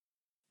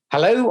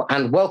Hello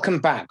and welcome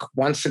back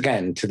once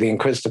again to the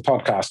Inquisitor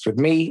podcast with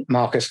me,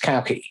 Marcus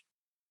Cauchi.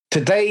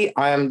 Today,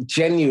 I am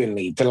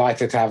genuinely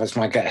delighted to have as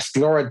my guest,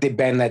 Laura Di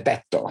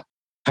Benedetto.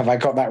 Have I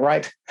got that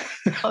right?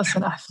 Close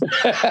enough.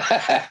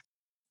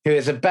 Who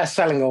is a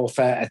best-selling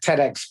author, a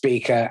TEDx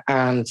speaker,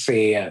 and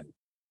CEO.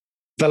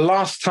 The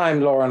last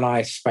time Laura and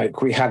I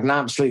spoke, we had an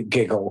absolute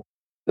giggle,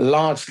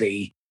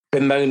 largely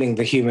bemoaning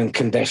the human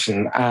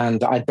condition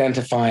and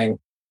identifying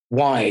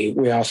why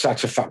we are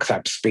such a fucked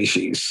up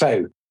species.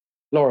 So,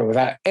 Laura,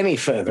 without any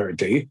further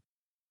ado,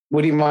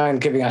 would you mind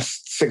giving us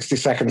 60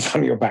 seconds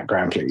on your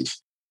background, please?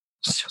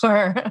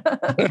 Sure.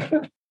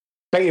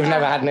 Bet you've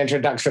never had an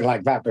introduction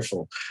like that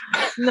before.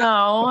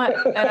 No,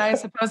 and I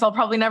suppose I'll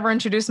probably never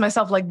introduce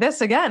myself like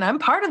this again. I'm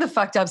part of the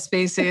fucked up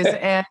species,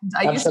 and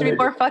I used to be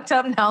more fucked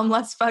up. Now I'm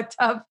less fucked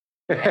up.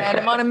 And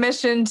I'm on a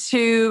mission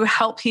to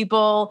help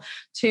people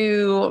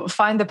to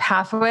find the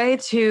pathway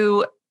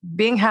to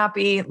being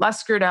happy,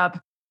 less screwed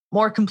up,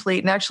 more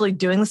complete, and actually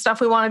doing the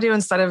stuff we want to do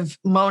instead of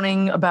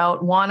moaning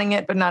about wanting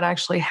it, but not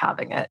actually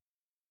having it.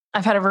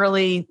 I've had a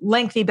really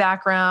lengthy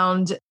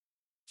background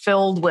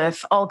filled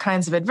with all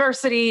kinds of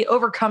adversity,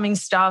 overcoming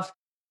stuff,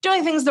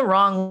 doing things the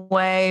wrong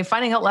way,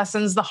 finding out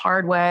lessons the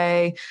hard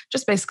way,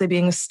 just basically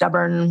being a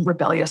stubborn,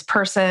 rebellious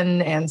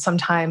person, and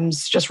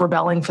sometimes just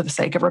rebelling for the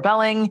sake of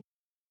rebelling.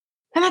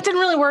 And that didn't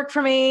really work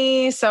for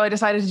me. So I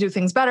decided to do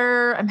things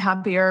better. I'm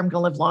happier. I'm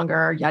going to live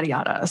longer, yada,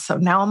 yada. So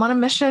now I'm on a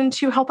mission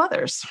to help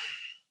others.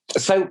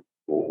 So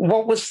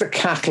what was the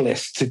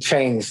catalyst to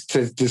change,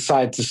 to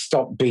decide to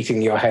stop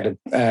beating your head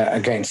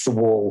against the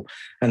wall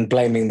and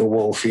blaming the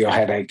wall for your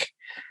headache?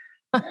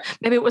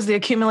 Maybe it was the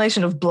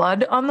accumulation of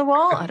blood on the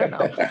wall. I don't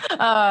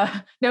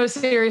know. No,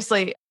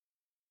 seriously.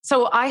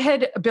 So I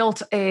had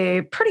built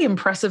a pretty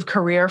impressive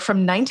career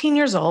from 19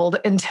 years old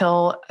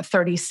until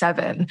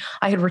 37.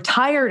 I had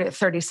retired at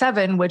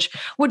 37, which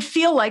would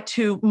feel like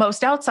to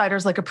most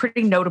outsiders like a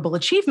pretty notable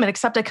achievement,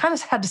 except I kind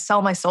of had to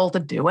sell my soul to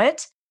do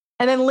it.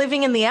 And then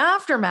living in the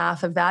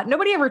aftermath of that,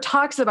 nobody ever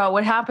talks about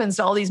what happens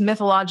to all these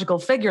mythological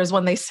figures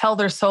when they sell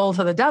their soul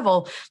to the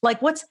devil.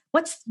 Like what's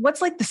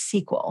like the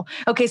sequel?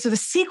 Okay, so the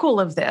sequel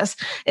of this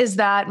is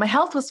that my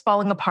health was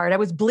falling apart. I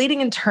was bleeding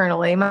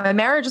internally. My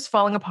marriage was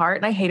falling apart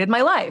and I hated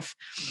my life.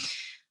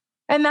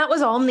 And that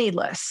was all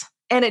needless.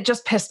 And it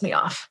just pissed me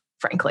off,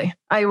 frankly.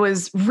 I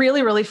was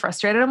really, really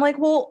frustrated. I'm like,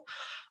 well,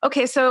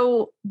 okay,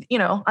 so,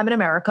 I'm in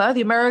America.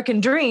 The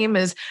American dream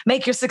is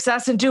make your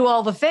success and do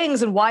all the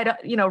things and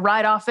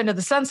ride off into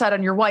the sunset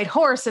on your white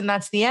horse. And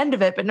that's the end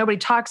of it. But nobody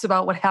talks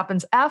about what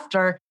happens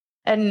after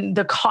and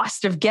the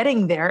cost of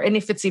getting there. And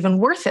if it's even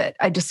worth it.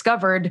 I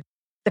discovered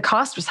the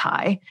cost was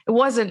high. It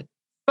wasn't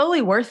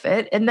fully worth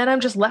it. And then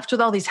I'm just left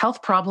with all these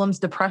health problems,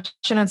 depression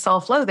and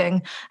self-loathing.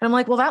 And I'm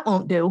like, well, that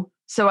won't do.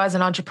 So as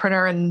an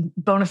entrepreneur and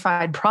bona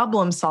fide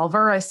problem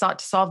solver, I sought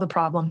to solve the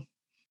problem.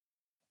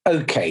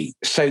 Okay,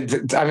 so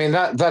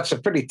that's a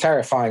pretty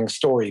terrifying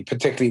story,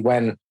 particularly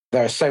when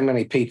there are so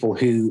many people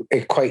who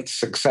equate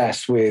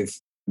success with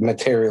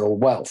material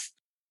wealth,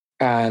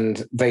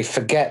 and they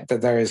forget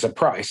that there is a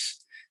price,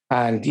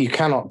 and you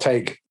cannot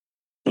take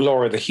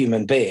Laura the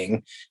human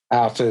being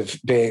out of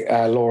being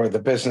Laura the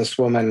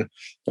businesswoman,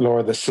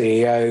 Laura the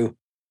CEO,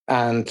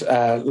 and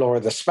Laura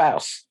the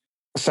spouse.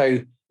 So,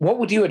 what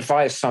would you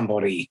advise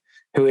somebody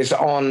who is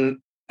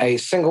on a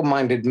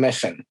single-minded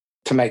mission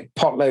to make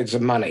potloads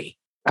of money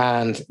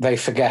and they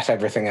forget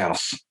everything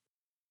else?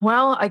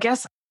 Well, I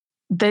guess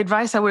the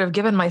advice I would have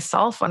given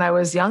myself when I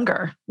was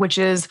younger, which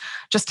is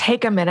just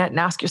take a minute and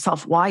ask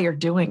yourself why you're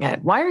doing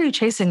it. Why are you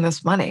chasing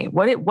this money?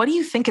 What do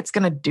you think it's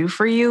going to do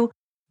for you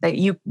that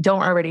you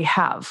don't already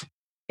have?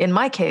 In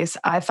my case,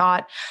 I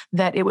thought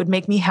that it would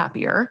make me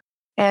happier.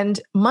 And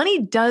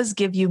money does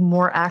give you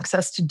more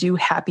access to do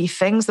happy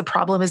things. The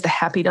problem is the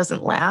happy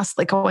doesn't last.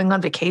 Like going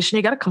on vacation,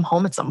 you got to come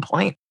home at some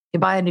point. You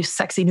buy a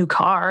sexy new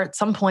car. At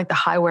some point, the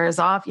high wears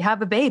off. You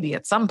have a baby.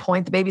 At some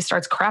point, the baby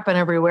starts crapping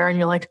everywhere and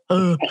you're like,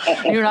 oh,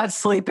 you're not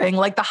sleeping.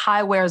 Like the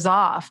high wears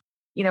off.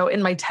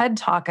 In my TED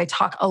talk, I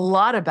talk a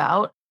lot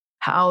about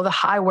how the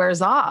high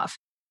wears off.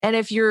 And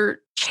if you're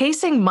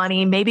chasing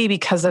money, maybe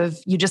because of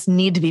you just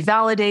need to be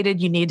validated,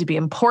 you need to be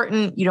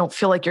important, you don't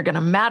feel like you're going to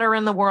matter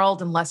in the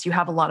world unless you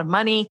have a lot of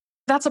money,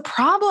 that's a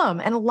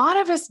problem. And a lot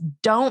of us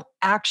don't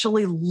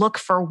actually look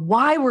for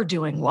why we're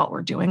doing what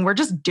we're doing. We're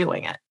just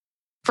doing it.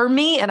 For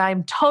me, and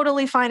I'm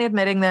totally fine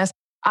admitting this,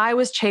 I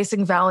was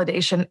chasing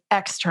validation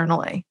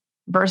externally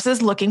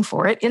versus looking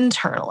for it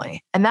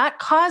internally. And that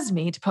caused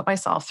me to put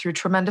myself through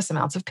tremendous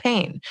amounts of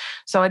pain.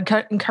 So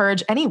I'd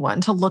encourage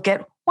anyone to look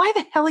at why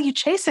the hell are you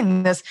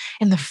chasing this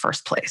in the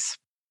first place?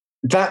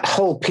 That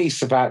whole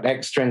piece about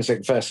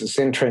extrinsic versus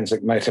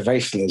intrinsic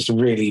motivation is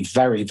really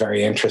very,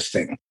 very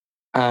interesting.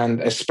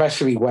 And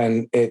especially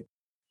when it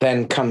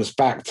then comes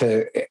back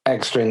to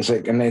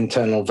extrinsic and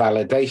internal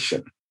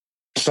validation.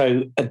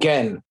 So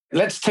again,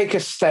 let's take a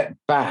step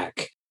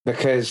back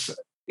because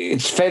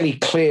it's fairly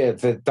clear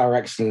the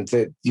direction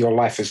that your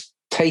life has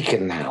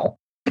taken now.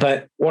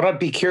 But what I'd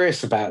be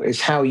curious about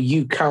is how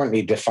you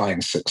currently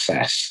define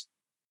success.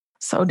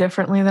 So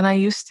differently than I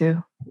used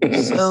to.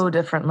 So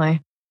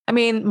differently. I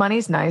mean,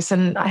 money's nice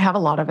and I have a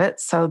lot of it.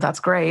 So that's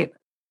great.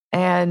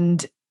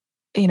 And,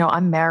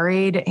 I'm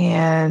married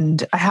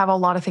and I have a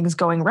lot of things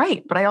going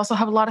right, but I also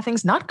have a lot of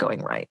things not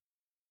going right.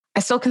 I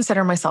still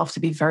consider myself to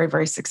be very,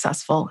 very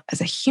successful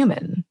as a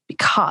human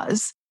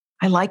because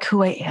I like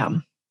who I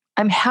am.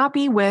 I'm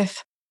happy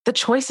with the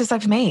choices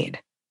I've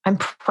made. I'm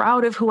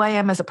proud of who I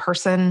am as a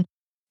person.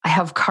 I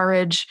have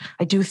courage.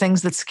 I do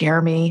things that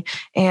scare me.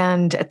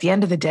 And at the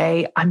end of the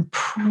day, I'm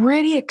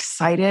pretty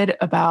excited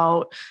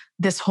about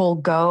this whole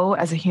go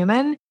as a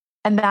human.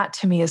 And that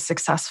to me is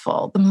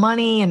successful. The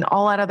money and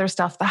all that other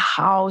stuff, the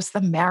house,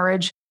 the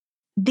marriage,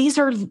 these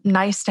are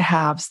nice to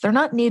haves. They're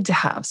not need to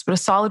haves, but a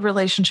solid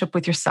relationship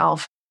with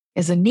yourself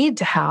is a need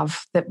to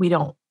have that we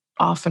don't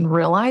often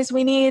realize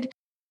we need.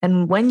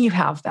 And when you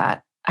have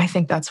that, I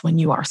think that's when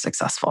you are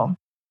successful.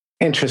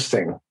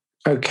 Interesting.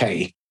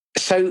 Okay.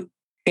 So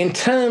in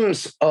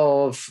terms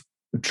of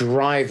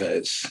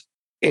drivers,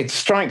 it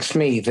strikes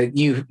me that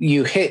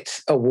you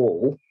hit a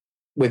wall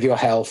with your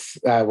health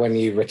when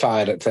you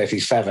retired at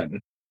 37,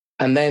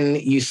 and then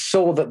you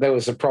saw that there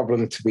was a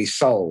problem to be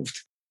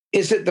solved.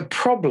 Is it the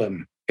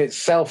problem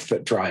itself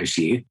that drives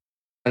you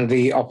and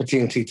the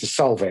opportunity to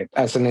solve it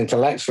as an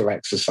intellectual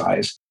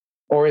exercise,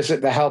 or is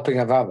it the helping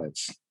of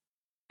others?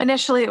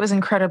 Initially, it was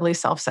incredibly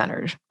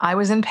self-centered. I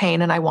was in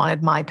pain and I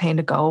wanted my pain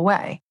to go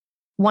away.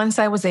 Once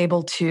I was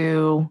able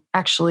to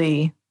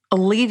actually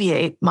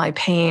alleviate my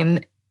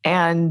pain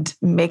and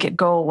make it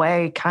go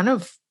away kind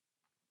of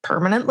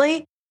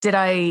permanently, did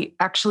I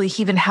actually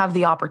even have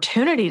the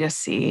opportunity to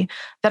see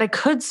that I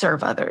could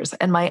serve others.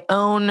 And my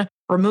own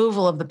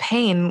removal of the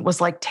pain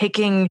was like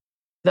taking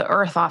the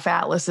earth off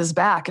Atlas's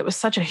back. It was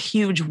such a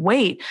huge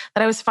weight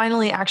that I was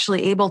finally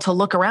actually able to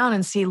look around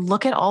and see,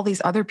 look at all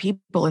these other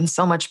people in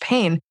so much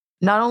pain.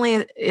 Not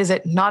only is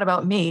it not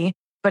about me,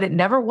 but it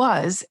never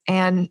was.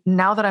 And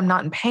now that I'm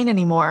not in pain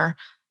anymore,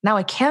 now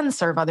I can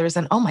serve others.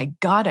 And oh my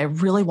God, I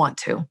really want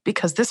to,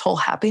 because this whole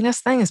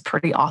happiness thing is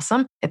pretty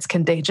awesome. It's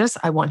contagious.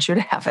 I want you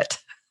to have it.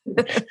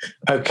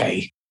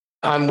 Okay,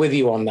 I'm with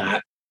you on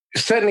that.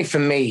 Certainly for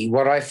me,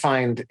 what I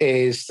find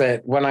is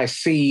that when I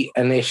see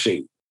an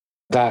issue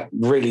that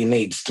really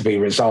needs to be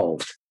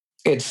resolved,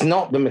 it's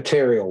not the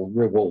material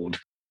reward.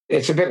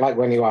 It's a bit like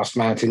when you ask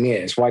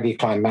mountaineers, why do you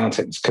climb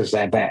mountains? Because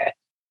they're there.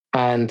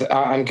 And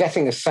I'm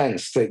getting a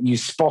sense that you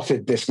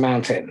spotted this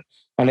mountain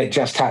and it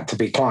just had to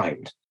be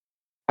climbed.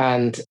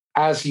 And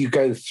as you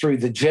go through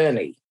the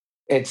journey,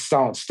 it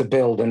starts to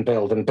build and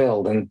build and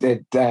build, and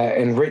it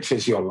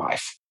enriches your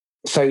life.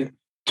 So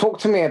talk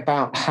to me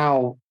about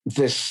how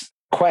this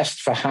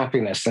quest for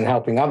happiness and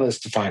helping others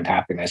to find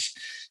happiness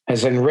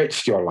has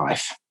enriched your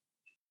life.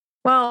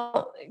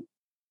 Well,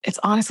 it's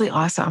honestly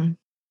awesome.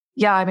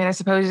 Yeah, I mean, I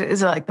suppose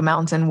is it like the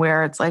mountain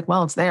where it's like,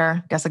 well, it's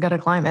there. Guess I got to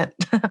climb it.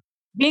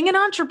 Being an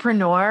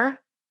entrepreneur,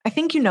 I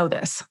think you know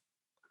this.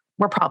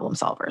 We're problem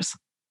solvers.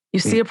 You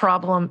see a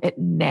problem, it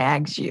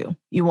nags you.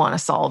 You want to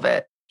solve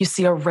it. You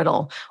see a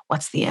riddle,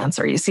 what's the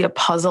answer? You see a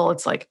puzzle,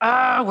 it's like,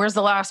 where's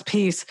the last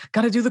piece?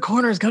 Got to do the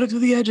corners, got to do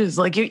the edges.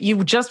 Like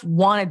you just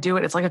want to do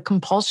it. It's like a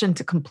compulsion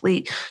to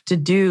complete, to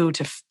do,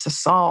 to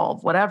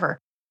solve, whatever.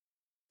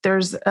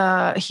 There's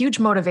a huge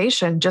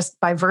motivation just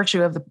by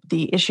virtue of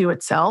the issue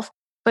itself.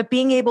 But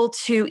being able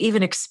to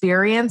even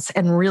experience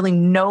and really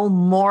know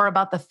more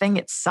about the thing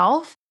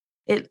itself,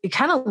 it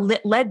kind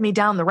of led me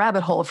down the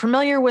rabbit hole.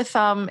 Familiar with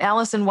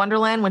Alice in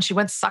Wonderland when she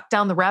went sucked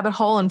down the rabbit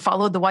hole and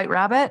followed the white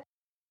rabbit?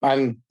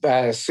 I'm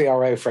a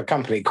CRO for a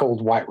company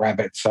called White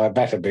Rabbit, so I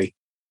better be.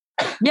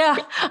 Yeah,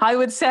 I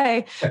would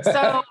say.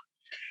 So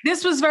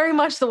this was very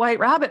much the white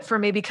rabbit for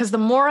me, because the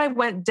more I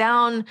went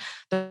down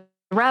the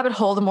rabbit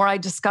hole, the more I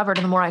discovered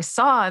and the more I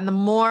saw and the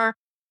more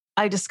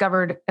I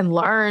discovered and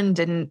learned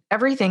and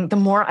everything, the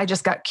more I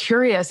just got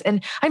curious.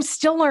 And I'm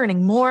still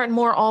learning more and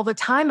more all the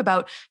time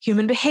about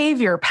human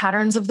behavior,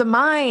 patterns of the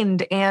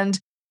mind, and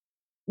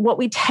what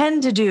we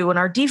tend to do and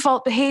our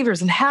default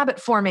behaviors and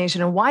habit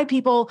formation and why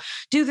people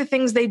do the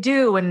things they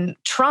do and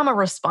trauma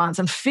response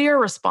and fear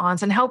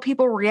response and how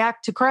people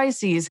react to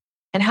crises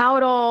and how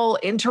it all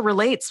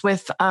interrelates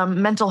with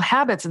mental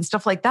habits and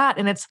stuff like that.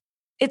 And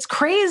it's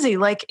crazy.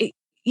 Like,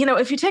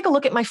 if you take a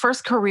look at my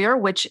first career,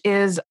 which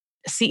is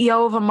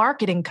CEO of a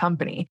marketing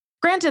company,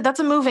 granted, that's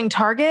a moving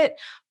target,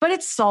 but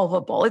it's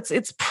solvable.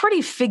 It's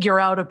pretty figure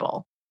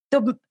outable.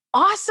 The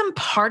awesome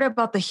part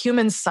about the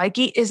human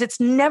psyche is it's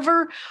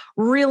never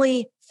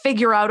really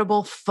figure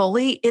outable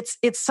fully. It's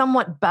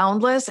somewhat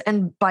boundless.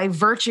 And by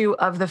virtue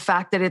of the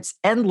fact that it's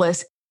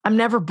endless, I'm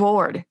never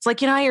bored. It's like,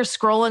 how you're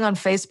scrolling on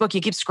Facebook,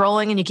 you keep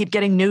scrolling and you keep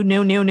getting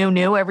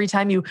new every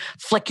time you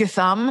flick your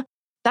thumb.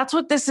 That's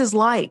what this is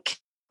like.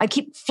 I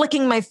keep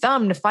flicking my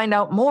thumb to find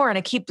out more. And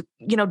I keep,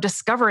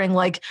 discovering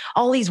like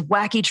all these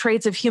wacky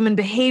traits of human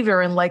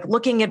behavior and like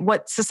looking at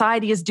what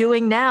society is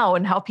doing now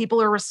and how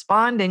people are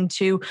responding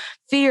to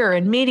fear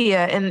and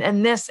media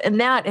and this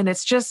and that. And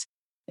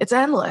it's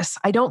endless.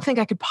 I don't think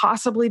I could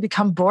possibly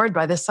become bored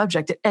by this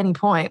subject at any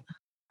point.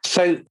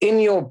 So in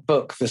your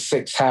book, The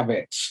 6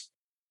 Habits,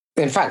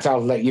 in fact, I'll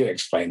let you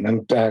explain them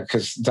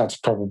because that's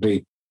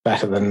probably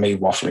better than me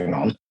waffling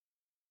on.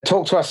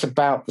 Talk to us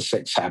about the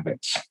 6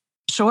 habits.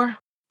 Sure.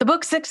 The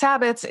book 6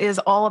 Habits is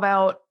all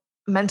about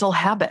mental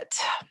habit.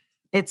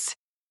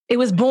 It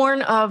was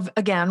born of,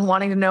 again,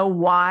 wanting to know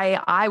why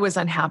I was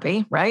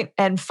unhappy, right?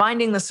 And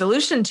finding the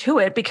solution to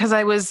it because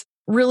I was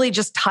really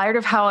just tired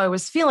of how I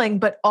was feeling.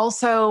 But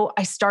also,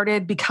 I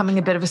started becoming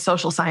a bit of a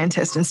social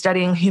scientist and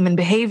studying human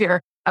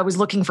behavior. I was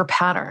looking for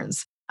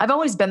patterns. I've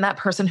always been that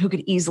person who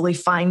could easily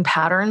find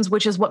patterns,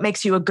 which is what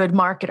makes you a good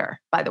marketer,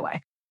 by the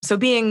way. So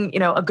being,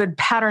 a good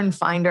pattern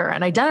finder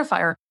and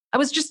identifier, I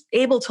was just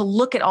able to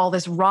look at all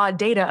this raw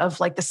data of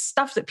like the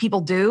stuff that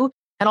people do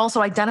and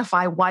also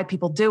identify why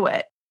people do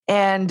it.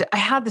 And I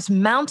had this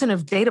mountain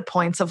of data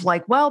points of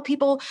like, well,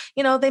 people,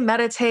 they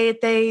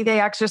meditate, they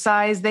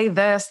exercise, they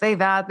this, they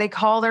that, they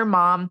call their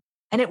mom.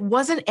 And it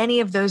wasn't any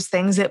of those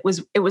things. It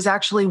was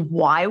actually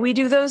why we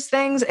do those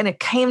things. And it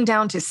came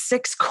down to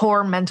 6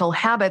 core mental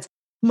habits.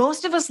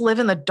 Most of us live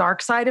in the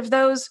dark side of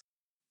those.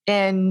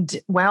 And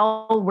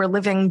well, we're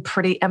living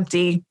pretty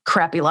empty,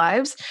 crappy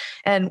lives.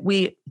 And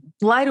we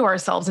lie to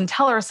ourselves and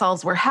tell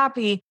ourselves we're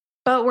happy,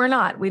 but we're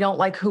not. We don't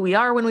like who we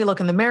are when we look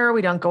in the mirror.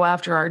 We don't go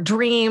after our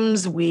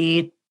dreams.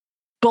 We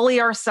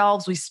bully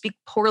ourselves. We speak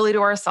poorly to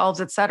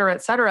ourselves, et cetera,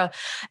 et cetera.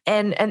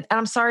 And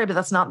I'm sorry, but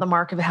that's not the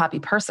mark of a happy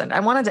person. I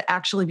wanted to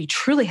actually be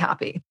truly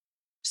happy.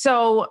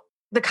 So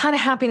the kind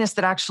of happiness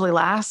that actually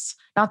lasts,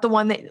 not the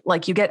one that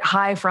like you get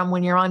high from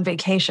when you're on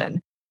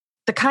vacation,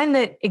 the kind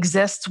that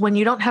exists when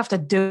you don't have to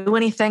do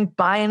anything,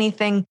 buy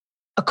anything,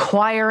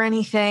 acquire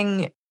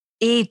anything,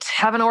 eat,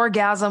 have an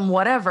orgasm,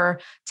 whatever,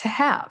 to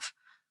have.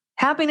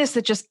 Happiness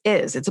that just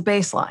is, it's a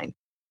baseline.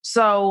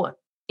 So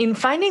in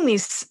finding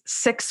these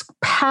 6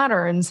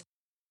 patterns,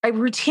 I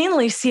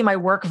routinely see my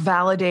work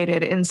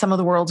validated in some of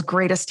the world's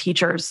greatest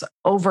teachers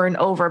over and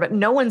over, but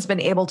no one's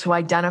been able to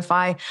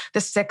identify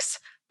the 6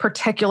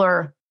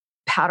 particular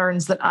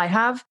patterns that I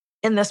have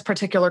in this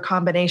particular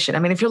combination. I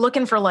mean, if you're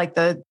looking for like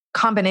the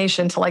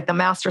combination to like the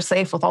master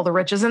safe with all the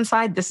riches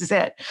inside, this is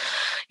it.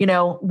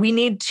 We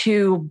need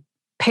to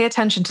pay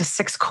attention to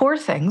 6 core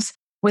things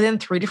within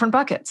 3 different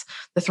buckets.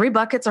 The 3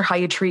 buckets are how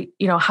you treat,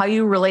 how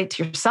you relate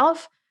to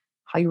yourself,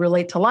 how you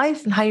relate to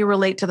life, and how you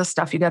relate to the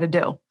stuff you got to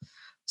do.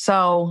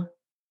 So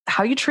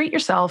how you treat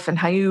yourself and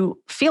how you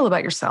feel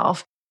about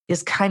yourself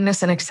is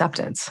kindness and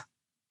acceptance.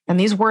 And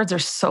these words are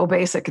so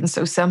basic and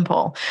so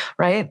simple,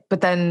 right?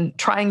 But then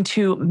trying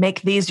to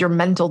make these your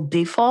mental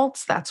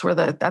defaults, that's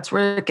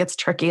where it gets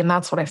tricky. And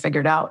that's what I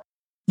figured out.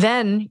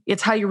 Then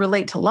it's how you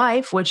relate to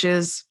life, which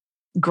is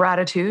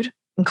gratitude,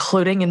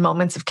 including in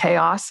moments of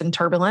chaos and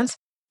turbulence,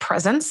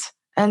 presence,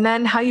 and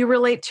then how you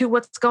relate to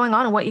what's going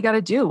on and what you got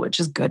to do, which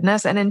is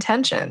goodness and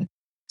intention.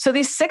 So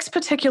these 6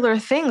 particular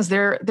things,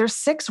 they're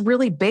 6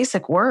 really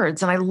basic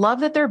words. And I love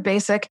that they're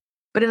basic,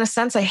 but in a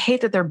sense, I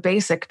hate that they're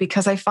basic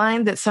because I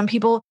find that some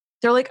people,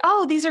 they're like,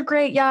 oh, these are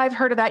great. Yeah, I've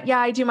heard of that. Yeah,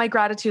 I do my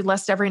gratitude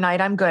list every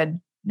night. I'm good.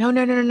 No.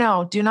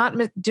 Do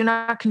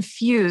not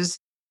confuse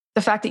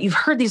the fact that you've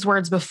heard these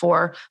words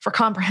before for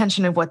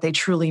comprehension of what they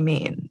truly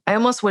mean. I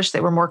almost wish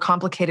they were more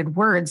complicated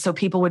words so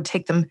people would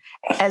take them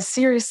as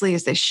seriously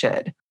as they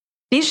should.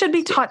 These should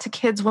be taught to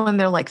kids when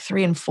they're like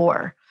 3 and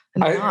 4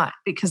 and not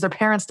because their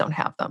parents don't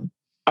have them.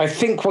 I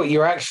think what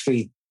you're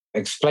actually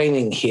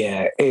explaining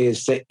here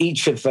is that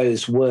each of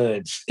those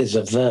words is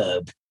a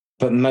verb,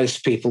 but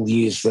most people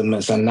use them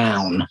as a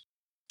noun.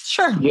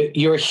 Sure.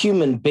 You're a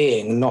human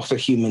being, not a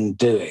human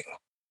doing.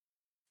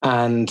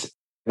 And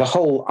the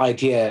whole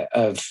idea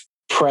of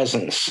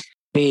presence,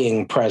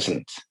 being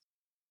present,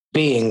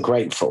 being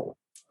grateful.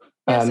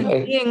 Yes,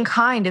 and being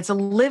kind. It's a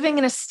living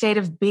in a state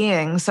of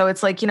being. So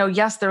it's like,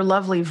 yes, they're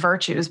lovely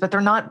virtues, but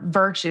they're not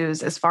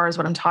virtues as far as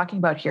what I'm talking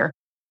about here.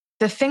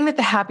 The thing that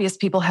the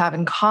happiest people have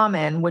in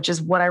common, which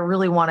is what I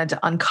really wanted to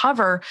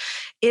uncover,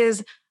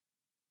 is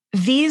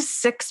these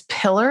 6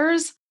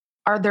 pillars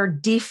are their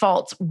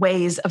default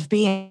ways of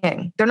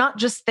being. They're not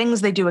just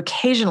things they do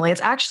occasionally. It's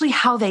actually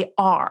how they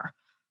are.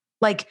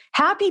 Like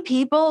happy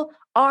people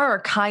are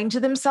kind to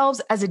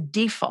themselves as a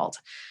default.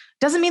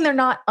 Doesn't mean they're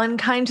not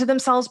unkind to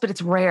themselves, but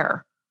it's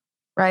rare,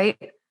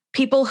 right?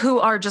 People who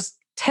are just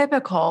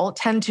typical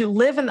tend to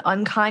live in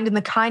unkind and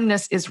the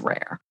kindness is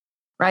rare,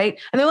 right?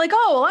 And they're like,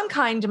 oh, well, I'm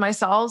kind to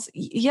myself.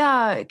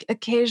 Yeah,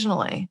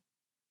 occasionally.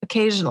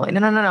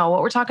 No.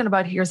 What we're talking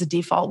about here is a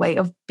default way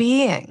of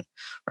being,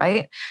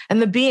 right?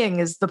 And the being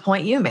is the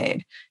point you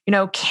made.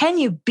 Can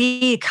you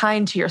be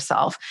kind to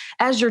yourself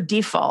as your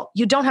default?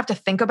 You don't have to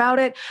think about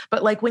it.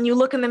 But like when you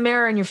look in the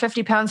mirror and you're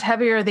 50 pounds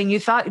heavier than you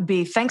thought you'd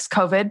be, thanks,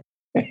 COVID.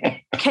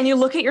 Can you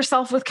look at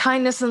yourself with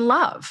kindness and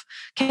love?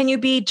 Can you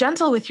be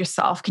gentle with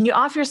yourself? Can you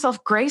offer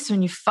yourself grace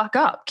when you fuck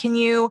up? Can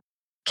you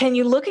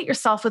look at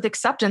yourself with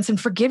acceptance and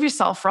forgive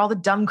yourself for all the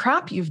dumb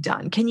crap you've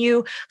done? Can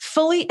you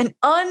fully and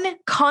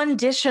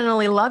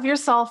unconditionally love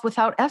yourself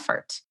without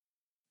effort?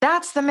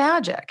 That's the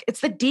magic.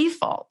 It's the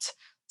default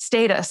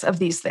status of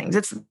these things.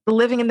 It's the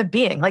living in the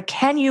being. Like,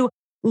 can you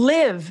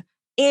live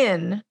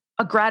in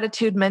a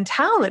gratitude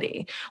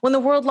mentality? When the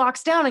world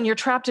locks down and you're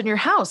trapped in your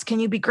house, can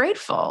you be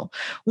grateful?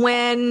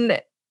 When,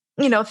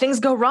 things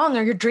go wrong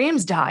or your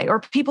dreams die or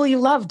people you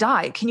love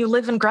die, can you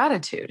live in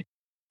gratitude?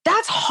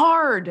 That's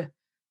hard,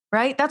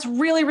 right? That's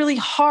really, really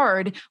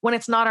hard when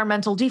it's not our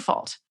mental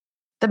default.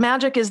 The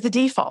magic is the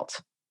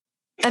default.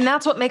 And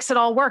that's what makes it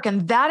all work.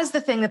 And that is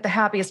the thing that the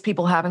happiest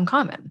people have in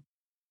common.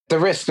 The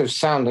risk of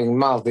sounding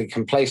mildly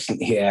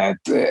complacent here,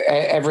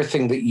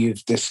 everything that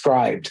you've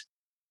described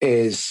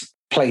is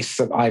a place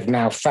that I've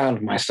now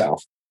found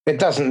myself. It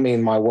doesn't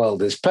mean my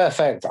world is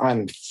perfect.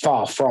 I'm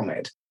far from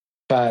it.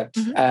 But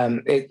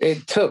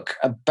it took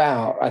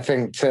about, I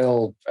think,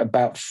 till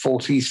about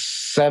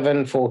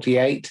 47,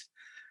 48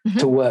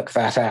 to work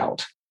that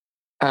out.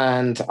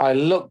 And I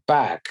look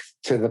back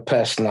to the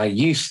person I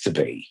used to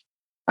be,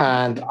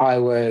 and I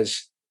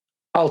was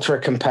ultra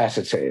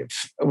competitive,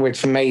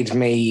 which made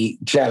me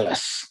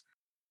jealous.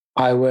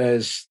 I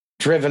was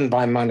driven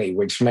by money,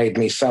 which made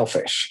me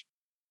selfish.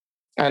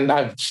 And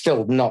I'm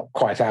still not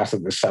quite out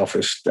of the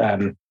selfish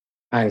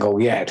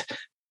angle yet.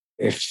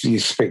 If you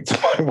speak to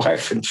my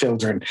wife and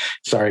children,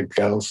 sorry,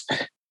 girls.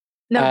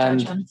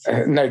 Judgment.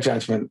 No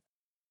judgment.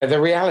 The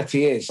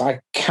reality is,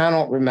 I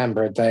cannot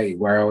remember a day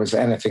where I was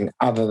anything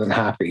other than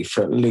happy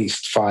for at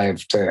least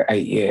 5 to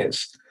 8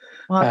 years.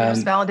 Well, you're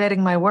just validating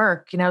my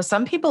work.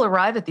 Some people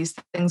arrive at these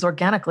things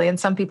organically, and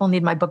some people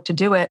need my book to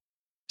do it.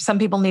 Some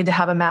people need to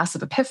have a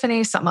massive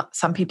epiphany.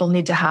 Some people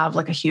need to have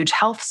like a huge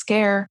health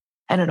scare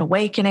and an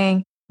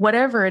awakening.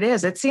 Whatever it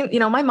is, it seems,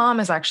 my mom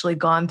has actually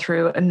gone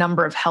through a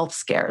number of health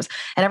scares.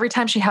 And every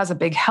time she has a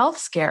big health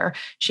scare,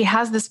 she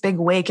has this big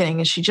awakening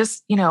and she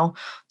just,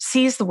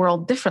 sees the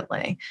world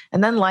differently.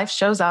 And then life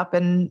shows up.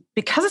 And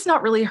because it's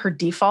not really her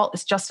default,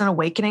 it's just an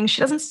awakening,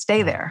 she doesn't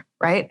stay there,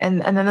 right? And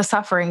then the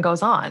suffering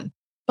goes on.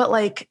 But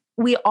like,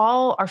 we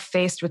all are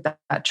faced with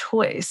that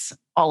choice,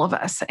 all of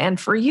us. And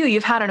for you,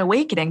 you've had an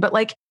awakening. But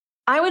like,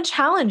 I would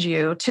challenge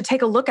you to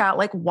take a look at,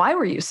 like, why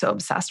were you so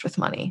obsessed with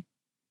money?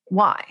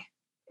 Why?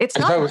 It's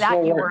not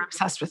that you were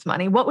obsessed with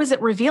money. What was it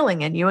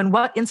revealing in you, and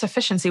what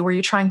insufficiency were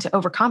you trying to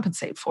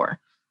overcompensate for?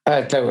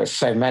 There were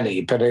so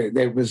many, but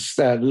it was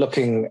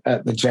looking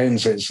at the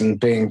Joneses and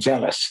being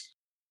jealous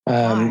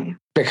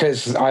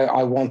because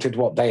I wanted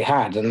what they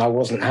had and I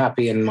wasn't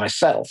happy in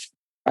myself.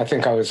 I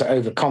think I was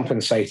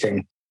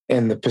overcompensating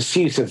in the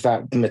pursuit of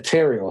that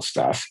material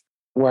stuff.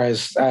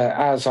 Whereas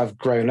as I've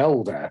grown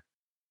older,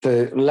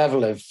 the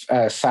level of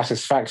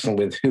satisfaction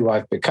with who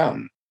I've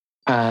become,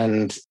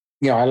 and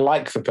I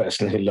like the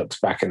person who looks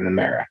back in the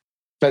mirror.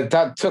 But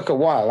that took a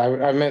while.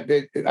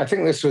 I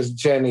think this was a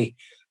journey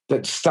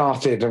that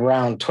started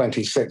around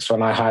 26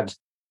 when I had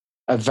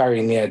a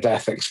very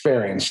near-death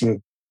experience.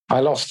 And I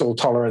lost all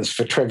tolerance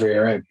for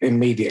trivia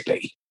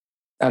immediately.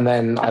 And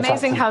then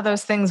amazing how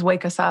those things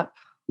wake us up.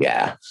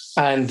 Yeah.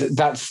 And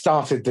that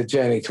started the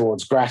journey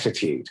towards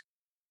gratitude.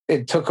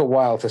 It took a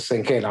while to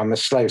sink in. I'm a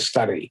slow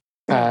study.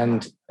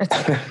 And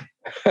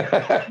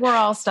we're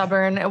all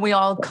stubborn, and we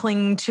all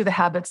cling to the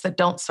habits that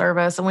don't serve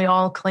us, and we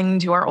all cling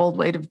to our old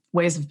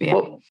ways of being.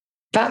 Well,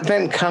 that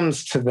then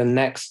comes to the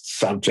next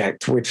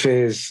subject, which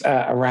is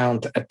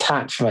around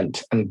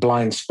attachment and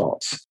blind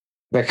spots.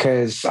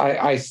 Because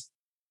I,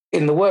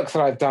 in the work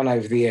that I've done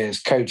over the years,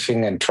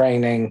 coaching and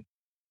training,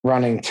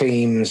 running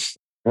teams,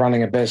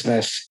 running a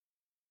business,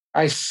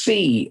 I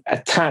see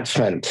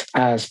attachment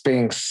as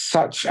being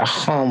such a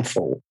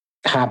harmful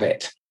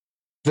habit.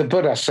 The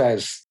Buddha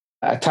says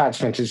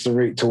attachment is the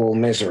root to all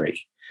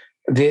misery.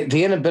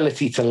 The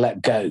inability to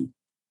let go.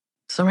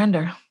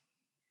 Surrender.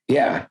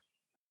 Yeah.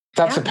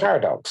 That's a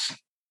paradox.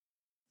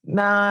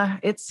 Nah,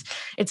 it's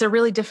a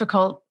really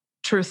difficult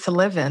truth to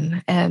live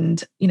in.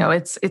 And,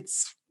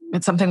 it's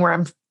something where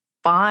I'm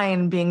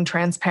fine being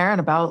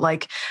transparent about.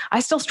 Like, I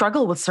still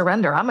struggle with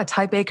surrender. I'm a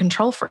type A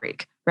control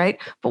freak, right?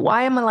 But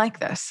why am I like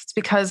this? It's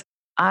because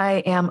I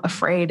am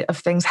afraid of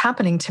things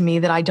happening to me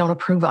that I don't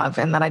approve of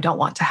and that I don't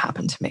want to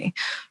happen to me,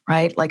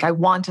 right? Like, I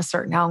want a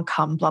certain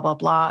outcome, blah, blah,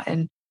 blah.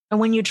 And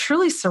when you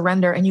truly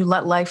surrender and you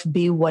let life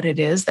be what it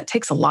is, that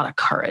takes a lot of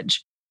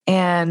courage.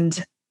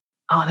 And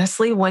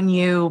honestly, when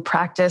you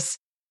practice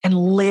and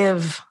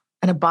live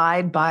and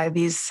abide by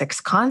these 6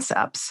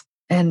 concepts,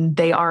 and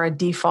they are a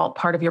default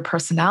part of your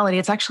personality,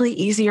 it's actually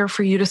easier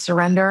for you to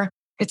surrender.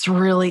 It's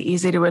really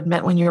easy to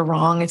admit when you're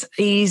wrong. It's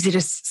easy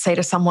to say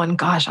to someone,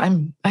 gosh,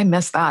 I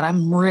missed that.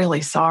 I'm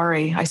really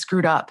sorry. I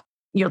screwed up.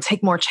 You'll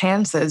take more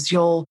chances.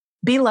 You'll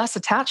be less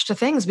attached to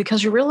things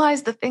because you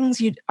realize the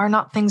things you are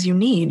not things you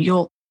need.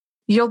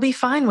 You'll be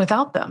fine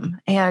without them.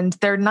 And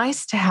they're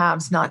nice to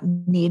haves, not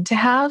need to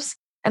haves.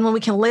 And when we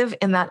can live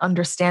in that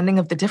understanding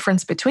of the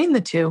difference between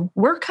the two,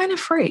 we're kind of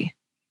free.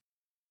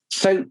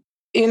 So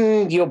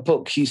in your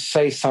book, you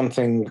say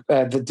something,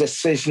 the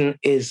decision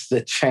is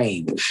the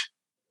change.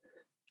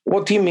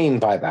 What do you mean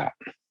by that?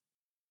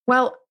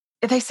 Well,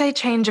 if they say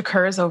change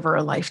occurs over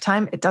a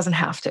lifetime, it doesn't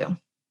have to.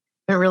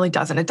 It really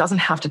doesn't. It doesn't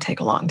have to take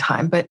a long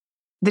time. But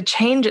the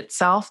change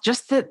itself,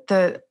 just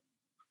that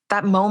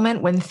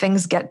moment when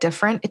things get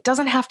different, it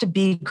doesn't have to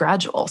be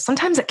gradual.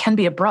 Sometimes it can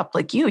be abrupt.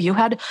 Like you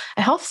had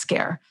a health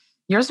scare.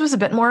 Yours was a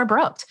bit more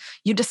abrupt.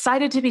 You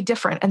decided to be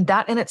different. And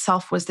that in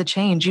itself was the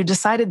change. You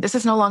decided this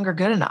is no longer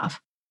good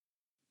enough.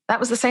 that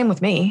was the same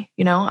with me.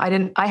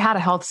 I had a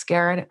health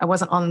scare. I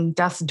wasn't on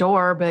death's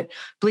door, but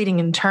bleeding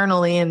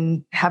internally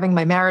and having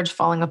my marriage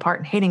falling apart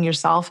and hating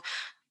yourself,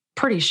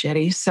 pretty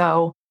shitty.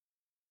 So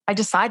I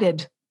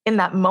decided in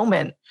that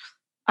moment,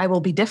 I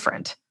will be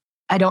different.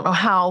 I don't know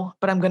how,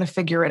 but I'm going to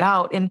figure it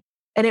out. And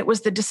it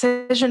was the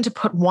decision to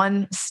put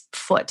one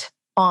foot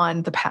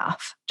on the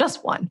path,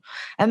 just one.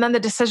 And then the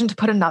decision to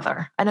put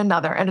another and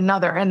another and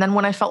another. And then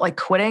when I felt like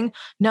quitting,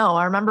 no,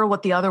 I remember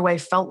what the other way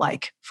felt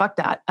like. Fuck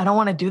that. I don't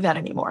want to do that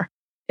anymore.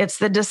 It's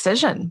the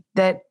decision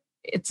that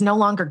it's no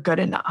longer good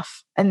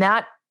enough. And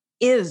that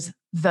is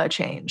the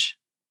change.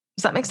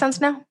 Does that make sense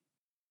now?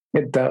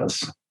 It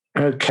does.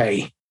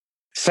 Okay.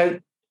 So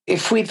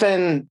if we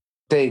then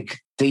dig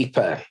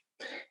deeper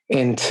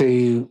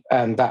into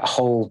that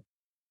whole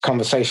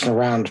conversation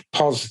around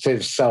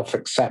positive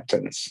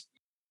self-acceptance,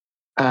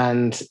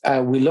 and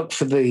we look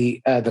for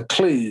the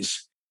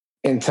clues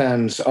in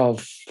terms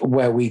of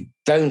where we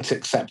don't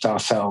accept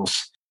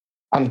ourselves.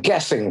 I'm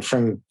guessing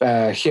from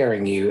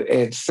hearing you,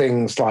 it's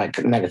things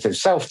like negative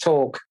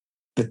self-talk,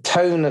 the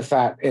tone of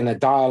that in a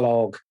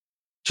dialogue,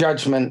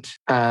 judgment,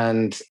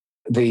 and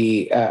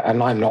the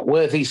 "and I'm not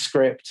worthy"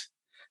 script,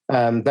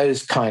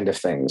 those kind of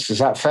things. Is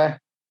that fair?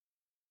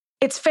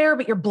 It's fair,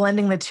 but you're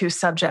blending the two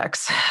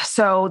subjects.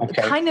 So Okay.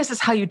 The kindness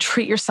is how you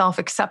treat yourself.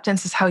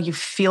 Acceptance is how you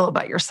feel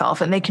about yourself.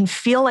 And they can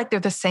feel like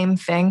they're the same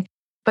thing,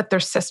 but they're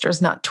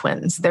sisters, not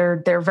twins.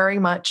 They're very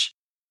much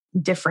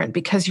different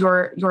because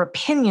your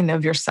opinion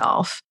of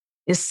yourself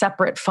is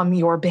separate from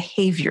your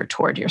behavior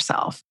toward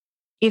yourself.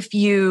 If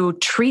you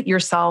treat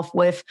yourself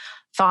with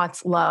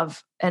thoughts,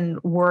 love,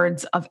 and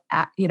words of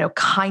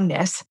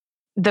kindness,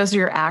 those are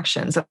your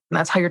actions. And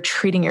that's how you're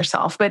treating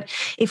yourself. But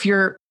if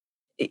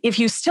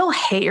you still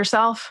hate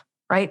yourself,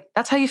 right?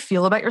 That's how you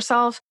feel about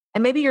yourself.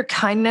 And maybe your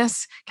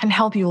kindness can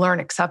help you learn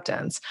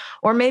acceptance.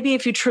 Or maybe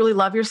if you truly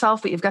love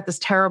yourself, but you've got this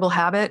terrible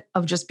habit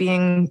of just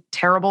being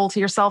terrible to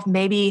yourself,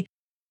 maybe,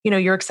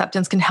 your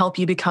acceptance can help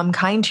you become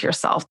kind to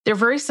yourself. They're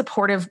very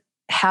supportive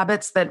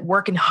habits that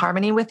work in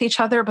harmony with each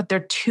other, but they're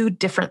two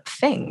different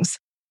things.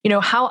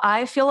 How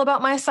I feel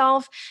about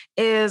myself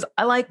is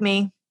I like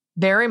me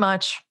very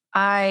much.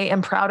 I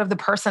am proud of the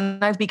person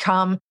I've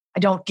become. I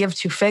don't give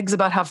two figs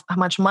about how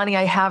much money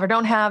I have or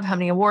don't have, how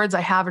many awards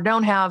I have or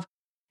don't have.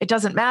 It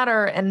doesn't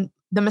matter. And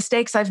the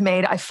mistakes I've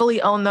made, I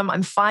fully own them.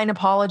 I'm fine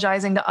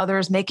apologizing to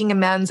others, making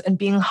amends and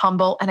being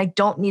humble. And I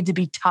don't need to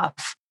be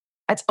tough.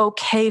 It's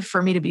okay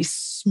for me to be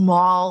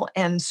small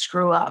and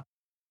screw up.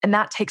 And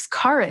that takes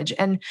courage.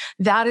 And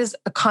that is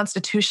a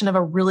constitution of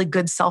a really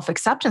good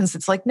self-acceptance.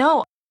 It's like,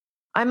 no,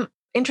 I'm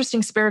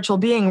interesting spiritual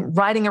being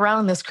riding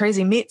around in this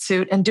crazy meat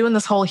suit and doing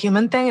this whole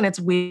human thing. And it's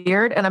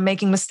weird and I'm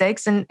making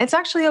mistakes and it's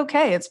actually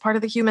okay. It's part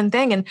of the human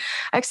thing. And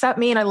I accept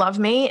me and I love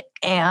me.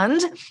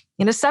 And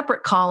in a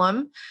separate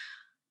column,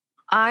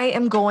 I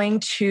am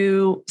going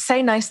to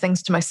say nice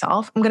things to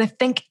myself. I'm going to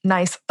think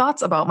nice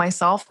thoughts about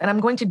myself and I'm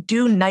going to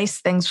do nice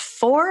things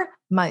for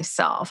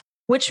myself,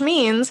 which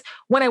means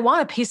when I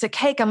want a piece of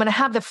cake, I'm going to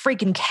have the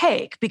freaking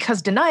cake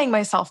because denying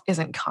myself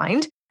isn't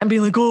kind and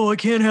being like, oh, I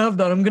can't have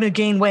that. I'm going to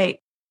gain weight.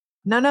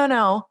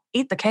 No.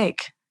 Eat the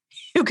cake.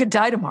 You could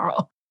die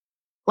tomorrow.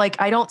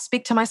 Like I don't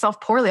speak to myself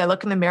poorly. I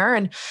look in the mirror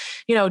and,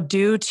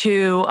 due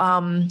to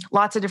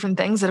lots of different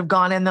things that have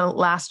gone in the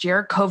last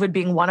year, COVID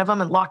being one of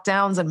them and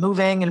lockdowns and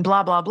moving and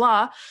blah, blah,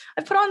 blah,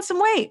 I've put on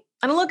some weight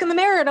and I look in the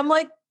mirror and I'm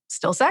like,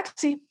 still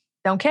sexy.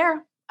 Don't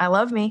care. I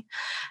love me.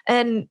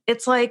 And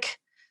it's like,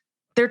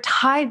 they're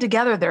tied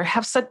together.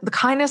 The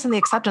kindness and the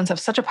acceptance have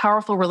such a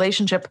powerful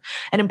relationship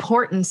and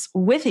importance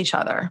with each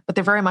other, but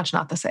they're very much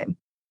not the same.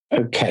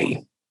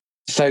 Okay.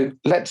 So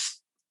let's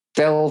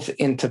delve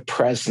into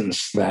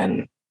presence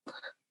then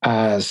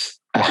as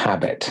a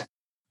habit.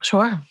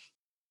 Sure.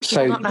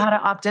 So People don't know how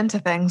to opt into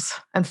things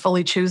and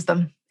fully choose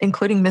them,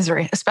 including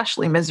misery,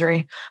 especially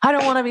misery. I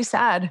don't want to be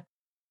sad.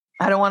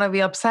 I don't want to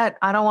be upset.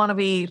 I don't want to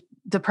be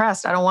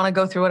depressed. I don't want to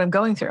go through what I'm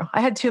going through.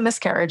 I had 2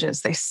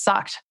 miscarriages. They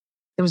sucked.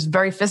 It was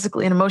very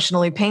physically and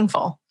emotionally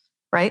painful,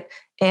 right?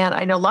 And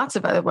I know lots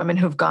of other women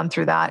who've gone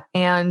through that.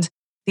 And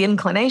the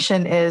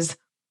inclination is,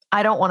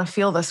 I don't want to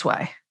feel this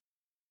way.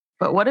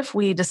 But what if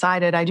we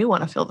decided I do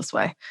want to feel this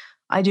way?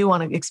 I do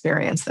want to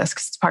experience this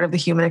because it's part of the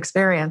human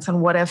experience.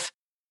 And what if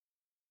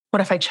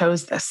I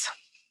chose this?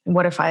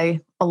 What if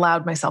I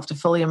allowed myself to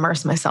fully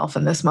immerse myself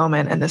in this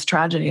moment and this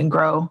tragedy and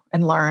grow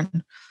and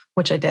learn,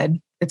 which I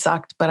did. It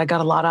sucked, but I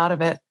got a lot out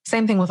of it.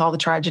 Same thing with all the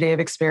tragedy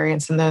I've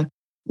experienced in the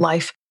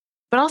life,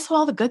 but also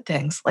all the good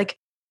things. Like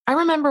I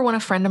remember when a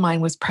friend of mine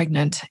was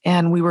pregnant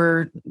and we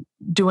were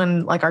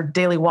doing like our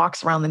daily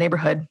walks around the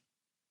neighborhood.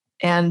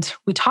 And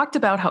we talked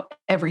about how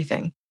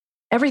everything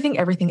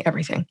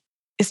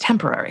is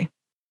temporary.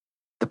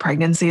 The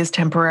pregnancy is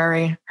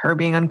temporary. Her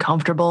being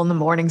uncomfortable in the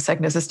morning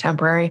sickness is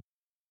temporary.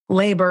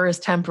 Labor is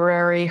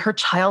temporary. Her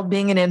child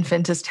being an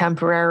infant is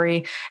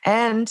temporary.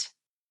 And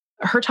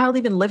her child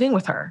even living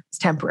with her is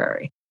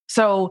temporary.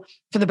 So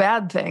for the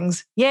bad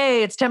things,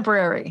 yay, it's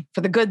temporary.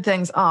 For the good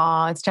things,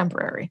 it's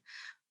temporary.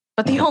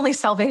 But the only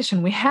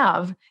salvation we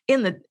have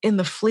in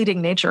the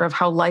fleeting nature of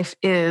how life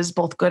is,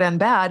 both good and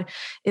bad,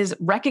 is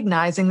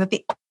recognizing that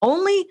the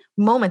only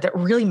moment that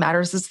really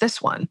matters is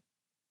this one.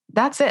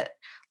 That's it.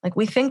 Like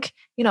we think,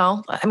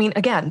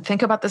 again,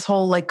 think about this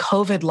whole like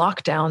COVID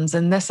lockdowns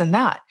and this and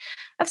that.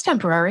 That's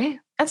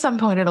temporary. At some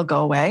point, it'll go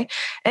away.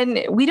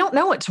 And we don't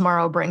know what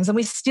tomorrow brings. And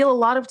we steal a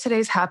lot of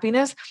today's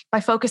happiness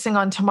by focusing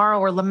on tomorrow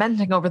or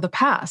lamenting over the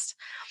past.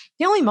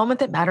 The only moment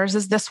that matters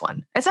is this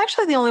one. It's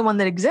actually the only one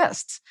that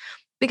exists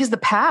because the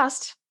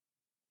past,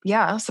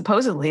 yeah,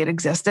 supposedly it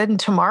existed and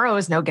tomorrow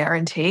is no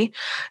guarantee.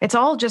 It's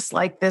all just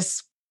like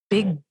this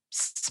big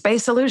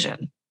space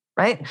illusion,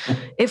 right?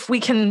 If we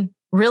can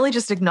really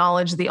just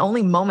acknowledge the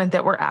only moment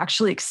that we're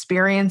actually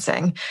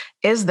experiencing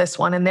is this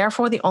one, and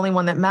therefore the only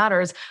one that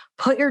matters,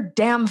 put your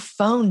damn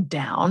phone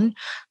down,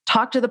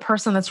 talk to the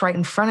person that's right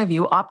in front of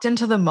you, opt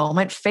into the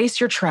moment,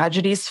 face your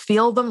tragedies,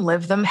 feel them,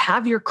 live them,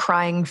 have your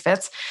crying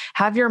fits,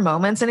 have your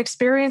moments, and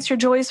experience your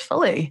joys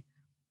fully.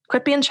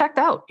 Quit being checked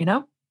out,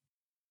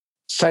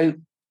 So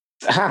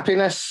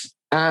happiness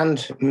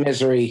and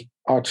misery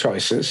are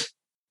choices.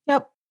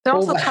 Yep. They're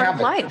also part of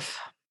life.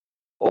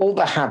 All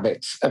the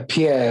habits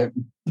appear,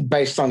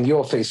 based on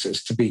your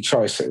thesis, to be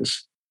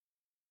choices.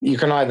 You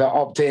can either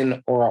opt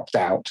in or opt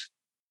out.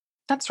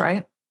 That's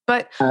right.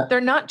 But they're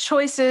not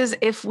choices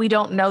if we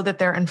don't know that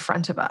they're in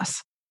front of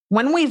us.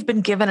 When we've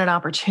been given an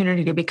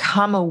opportunity to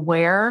become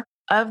aware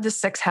of the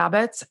 6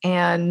 habits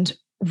and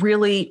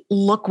really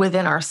look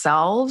within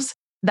ourselves,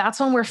 that's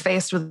when we're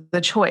faced with the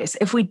choice.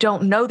 If we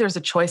don't know there's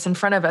a choice in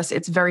front of us,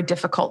 it's very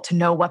difficult to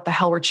know what the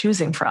hell we're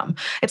choosing from.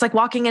 It's like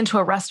walking into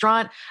a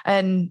restaurant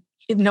and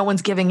no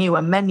one's giving you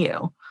a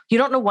menu. You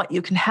don't know what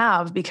you can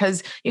have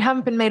because you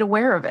haven't been made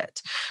aware of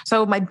it.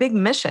 So my big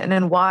mission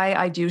and why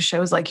I do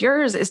shows like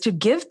yours is to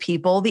give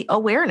people the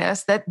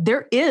awareness that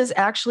there is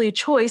actually a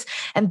choice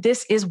and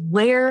this is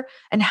where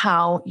and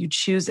how you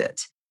choose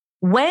it.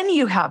 When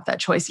you have that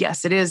choice,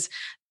 yes, it is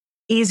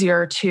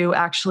easier to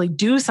actually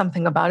do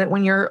something about it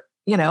when you're,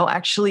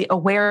 actually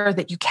aware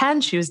that you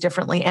can choose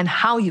differently and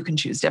how you can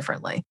choose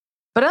differently.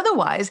 But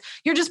otherwise,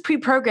 you're just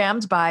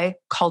pre-programmed by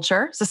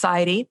culture,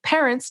 society,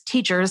 parents,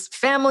 teachers,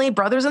 family,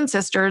 brothers and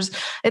sisters,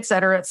 et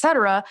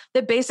cetera,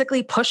 that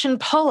basically push and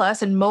pull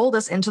us and mold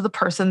us into the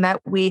person that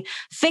we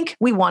think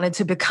we wanted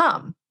to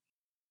become,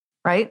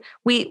 right?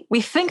 We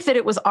think that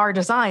it was our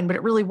design, but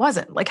it really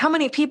wasn't. Like how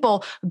many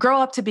people grow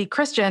up to be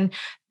Christian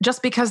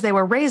just because they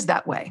were raised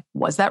that way?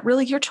 Was that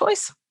really your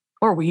choice?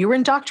 Or were you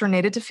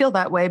indoctrinated to feel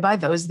that way by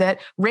those that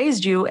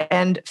raised you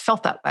and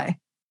felt that way?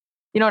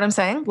 You know what I'm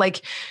saying?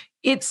 Like,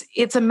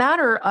 it's a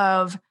matter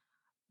of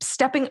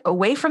stepping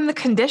away from the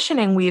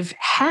conditioning we've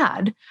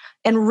had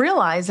and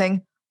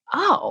realizing,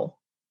 oh,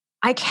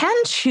 I can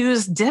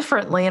choose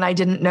differently. And I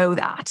didn't know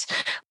that.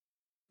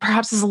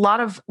 Perhaps there's a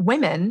lot of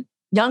women,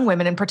 young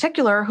women in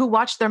particular, who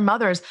watch their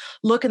mothers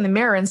look in the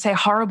mirror and say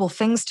horrible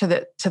things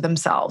to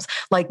themselves.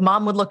 Like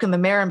mom would look in the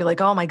mirror and be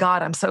like, oh my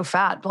God, I'm so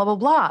fat, blah, blah,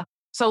 blah.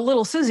 So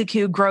little Susie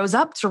Q grows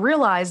up to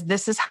realize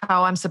this is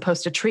how I'm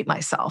supposed to treat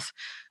myself.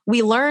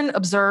 We learn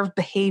observed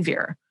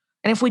behavior.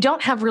 And if we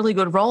don't have really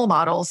good role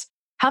models,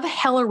 how the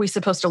hell are we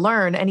supposed to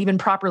learn and even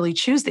properly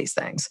choose these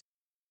things?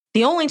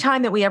 The only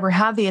time that we ever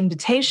have the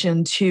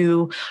invitation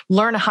to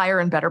learn a higher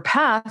and better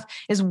path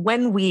is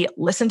when we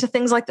listen to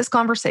things like this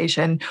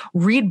conversation,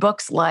 read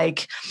books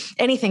like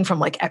anything from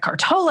like Eckhart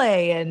Tolle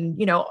and,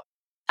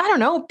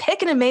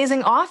 pick an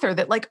amazing author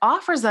that like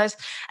offers us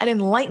an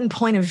enlightened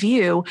point of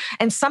view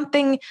and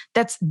something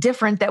that's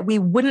different that we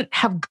wouldn't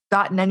have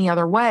gotten any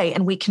other way.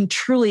 And we can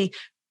truly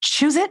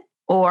choose it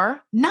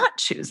or not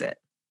choose it.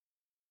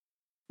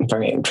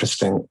 Very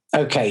interesting.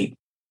 Okay.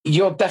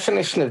 Your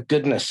definition of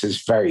goodness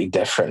is very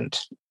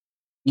different.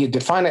 You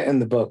define it in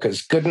the book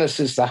as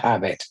goodness is the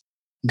habit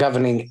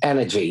governing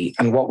energy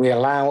and what we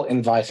allow,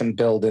 invite, and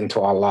build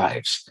into our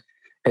lives.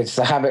 It's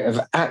the habit of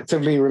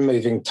actively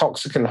removing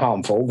toxic and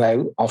harmful,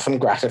 though often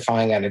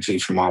gratifying energy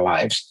from our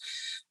lives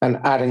and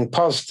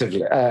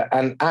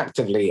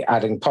actively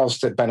adding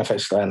positive,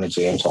 beneficial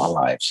energy into our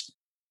lives.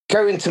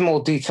 Go into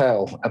more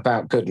detail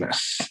about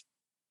goodness.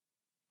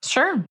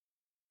 Sure.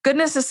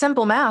 Goodness is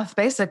simple math,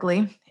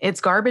 basically.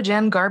 It's garbage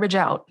in, garbage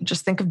out.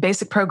 Just think of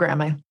basic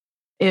programming.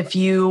 If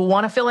you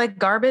want to feel like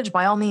garbage,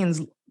 by all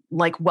means,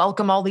 like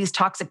welcome all these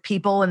toxic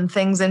people and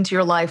things into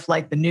your life,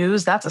 like the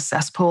news, that's a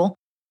cesspool.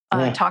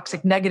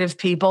 Toxic, negative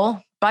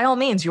people, by all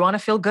means, you want to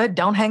feel good,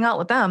 don't hang out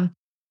with them.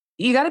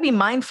 You got to be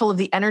mindful of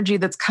the energy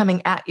that's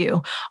coming at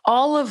you.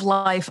 All of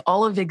life,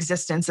 all of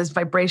existence is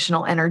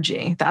vibrational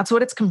energy. That's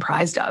what it's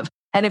comprised of.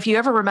 And if you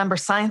ever remember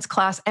science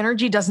class,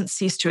 energy doesn't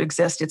cease to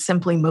exist. It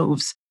simply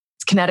moves.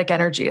 It's kinetic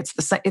energy. It's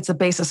the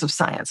basis of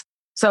science.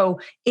 So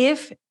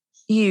if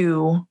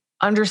you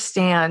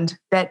understand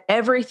that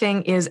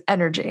everything is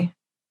energy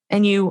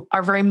and you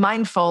are very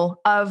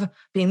mindful of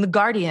being the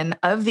guardian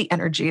of the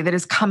energy that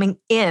is coming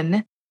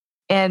in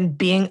and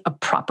being a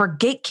proper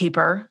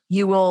gatekeeper,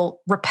 you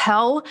will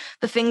repel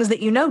the things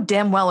that you know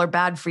damn well are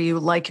bad for you,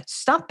 like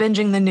stop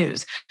binging the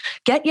news,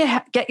 get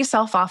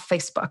yourself off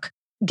Facebook,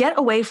 get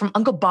away from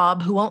Uncle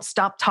Bob who won't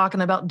stop talking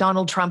about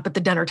Donald Trump at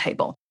the dinner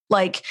table.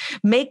 Like,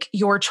 make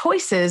your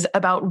choices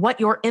about what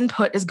your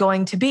input is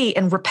going to be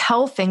and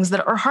repel things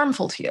that are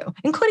harmful to you,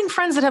 including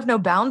friends that have no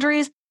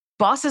boundaries,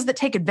 bosses that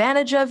take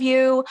advantage of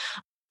you,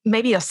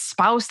 maybe a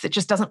spouse that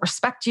just doesn't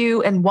respect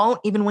you and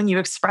won't even when you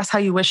express how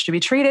you wish to be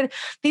treated.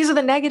 These are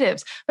the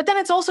negatives. But then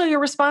it's also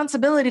your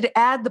responsibility to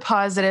add the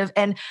positive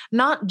and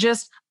not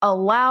just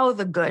allow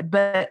the good,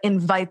 but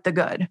invite the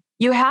good.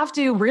 You have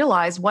to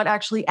realize what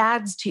actually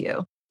adds to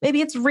you. Maybe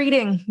it's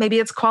reading. Maybe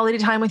it's quality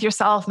time with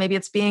yourself. Maybe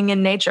it's being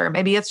in nature.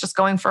 Maybe it's just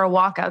going for a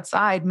walk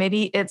outside.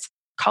 Maybe it's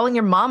calling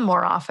your mom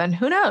more often.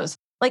 Who knows?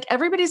 Like,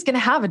 everybody's going to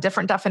have a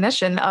different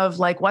definition of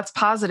like what's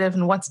positive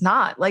and what's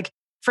not. Like,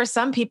 for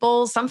some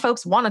people, some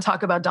folks want to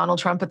talk about Donald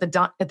Trump at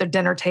their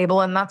dinner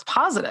table, and that's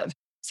positive.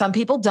 Some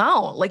people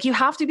don't. Like, you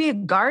have to be a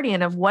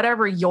guardian of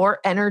whatever your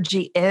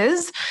energy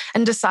is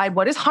and decide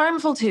what is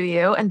harmful to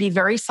you and be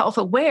very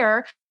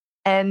self-aware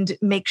and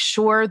make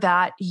sure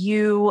that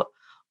you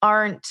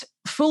aren't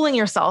fooling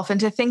yourself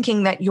into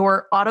thinking that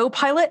your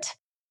autopilot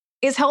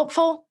is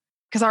helpful,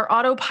 because our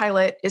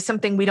autopilot is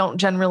something we don't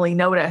generally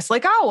notice.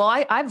 Like, oh,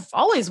 well, I've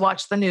always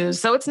watched the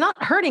news, so it's not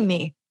hurting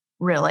me.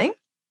 Really?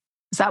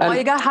 Is that why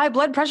you got high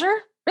blood pressure?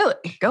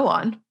 Really? Go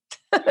on.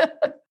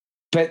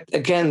 But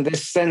again,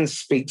 this then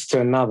speaks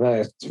to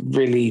another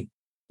really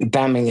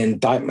damning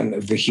indictment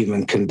of the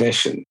human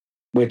condition,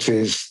 which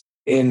is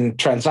in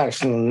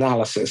transactional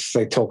analysis,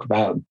 they talk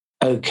about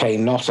okay,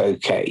 not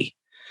okay.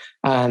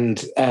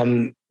 And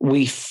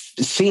we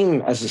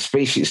seem as a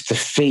species to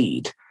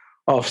feed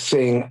off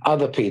seeing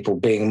other people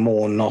being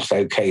more not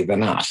okay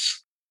than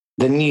us.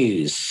 The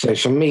news,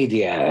 social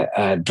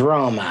media,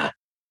 drama,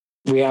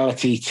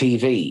 reality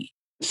TV,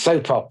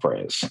 soap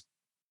operas,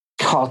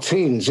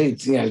 cartoons,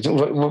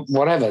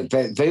 whatever.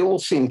 They all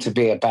seem to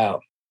be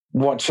about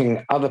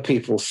watching other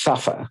people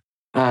suffer,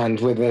 and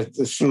with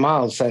a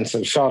mild sense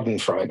of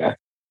Schadenfreude,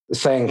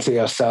 saying to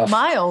yourself,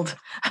 mild.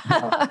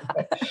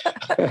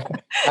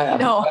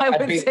 No, I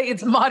would say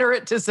it's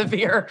moderate to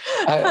severe.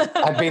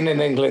 I've been in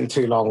England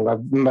too long.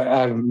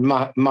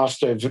 I'm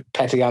master of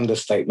petty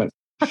understatement.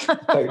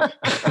 So,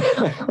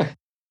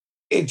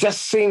 it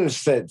just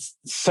seems that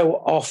so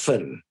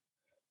often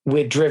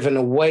we're driven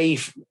away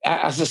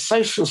as a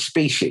social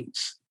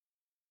species.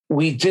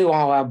 We do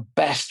our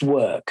best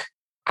work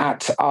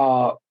at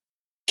our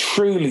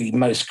truly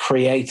most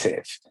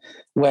creative,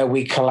 where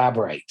we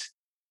collaborate.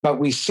 But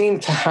we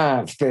seem to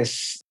have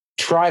this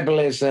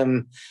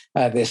tribalism,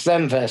 this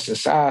them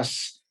versus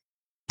us,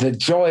 the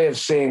joy of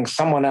seeing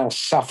someone else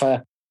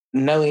suffer,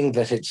 knowing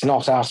that it's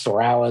not us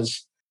or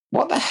ours.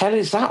 What the hell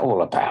is that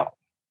all about?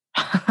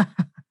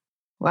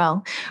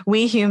 Well,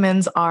 we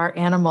humans are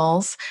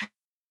animals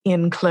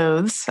in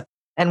clothes,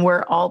 and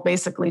we're all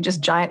basically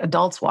just giant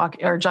adults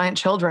or giant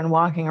children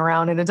walking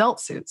around in adult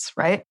suits,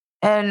 right?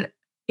 And,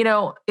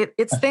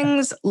 it's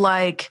things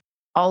like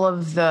all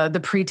of the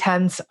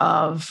pretense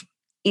of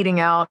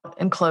eating out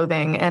and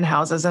clothing and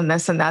houses and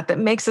this and that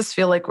makes us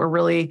feel like we're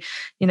really,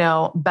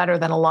 better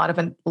than a lot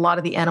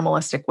of the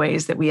animalistic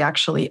ways that we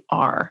actually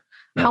are.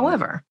 Mm-hmm.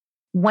 However,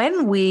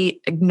 when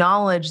we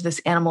acknowledge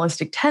this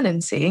animalistic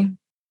tendency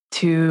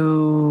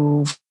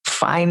to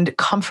find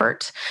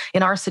comfort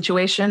in our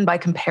situation by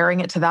comparing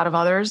it to that of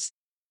others,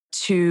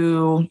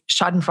 to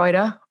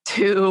Schadenfreude,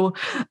 to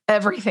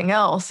everything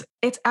else,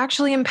 it's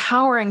actually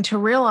empowering to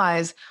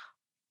realize,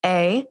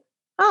 A,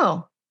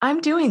 oh, I'm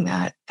doing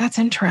that. That's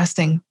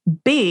interesting.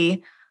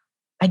 B,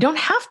 I don't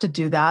have to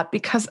do that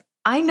because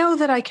I know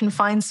that I can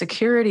find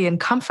security and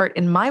comfort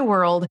in my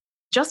world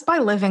just by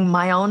living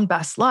my own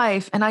best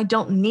life, and I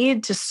don't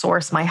need to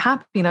source my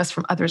happiness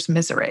from others'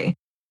 misery.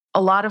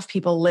 A lot of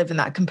people live in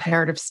that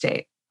comparative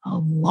state. A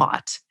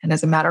lot. And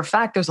as a matter of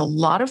fact, there's a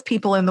lot of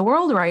people in the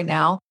world right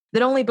now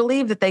that only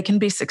believe that they can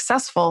be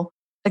successful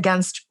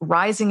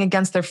rising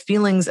against their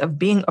feelings of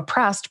being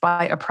oppressed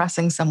by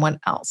oppressing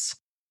someone else.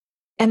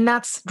 And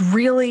that's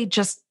really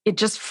it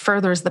just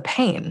furthers the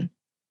pain.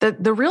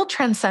 The real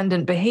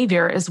transcendent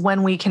behavior is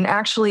when we can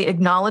actually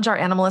acknowledge our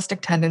animalistic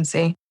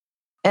tendency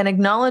and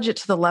acknowledge it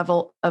to the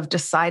level of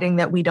deciding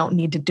that we don't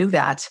need to do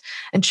that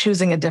and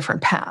choosing a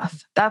different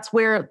path. That's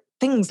where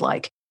things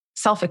like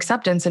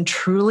self-acceptance and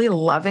truly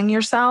loving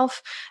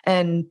yourself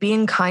and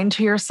being kind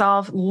to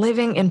yourself,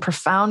 living in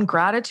profound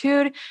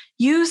gratitude,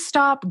 you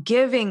stop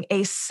giving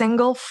a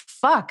single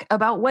fuck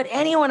about what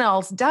anyone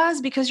else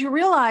does because you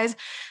realize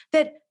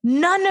that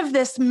none of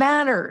this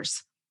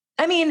matters.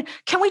 I mean,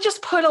 can we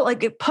just put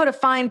a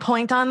fine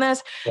point on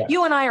this? Yeah.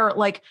 You and I are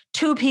like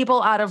 2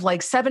 people out of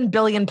like 7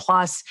 billion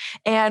plus,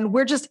 and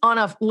we're just on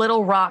a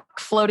little rock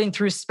floating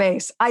through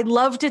space. I'd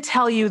love to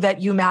tell you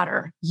that you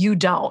matter. You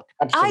don't.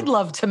 Absolutely. I'd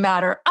love to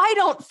matter. I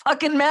don't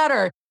fucking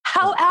matter.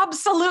 How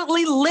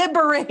absolutely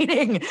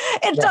liberating.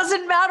 It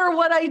doesn't matter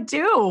what I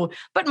do,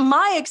 but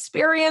my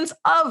experience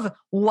of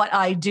what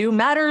I do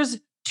matters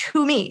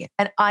to me,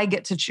 and I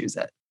get to choose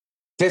it.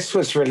 This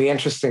was really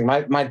interesting.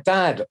 My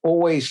dad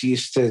always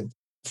used to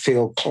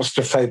feel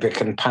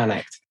claustrophobic and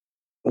panicked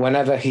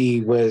whenever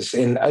he was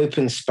in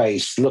open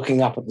space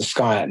looking up at the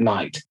sky at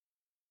night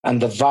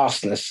and the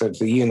vastness of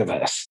the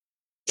universe.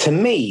 To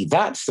me,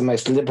 that's the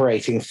most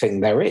liberating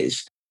thing there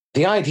is.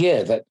 The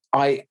idea that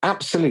I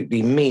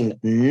absolutely mean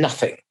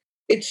nothing.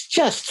 It's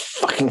just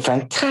fucking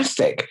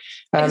fantastic.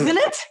 Isn't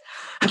it?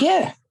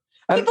 Yeah.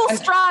 People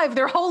strive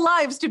their whole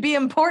lives to be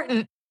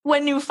important.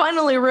 When you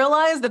finally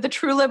realize that the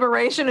true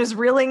liberation is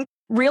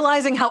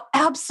realizing how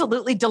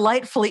absolutely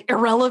delightfully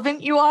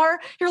irrelevant you are,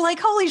 you're like,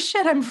 holy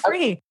shit, I'm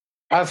free.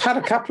 I've had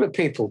a couple of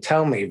people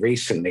tell me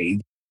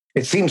recently,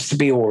 it seems to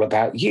be all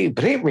about you,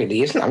 but it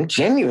really isn't. I'm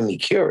genuinely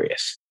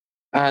curious.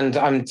 And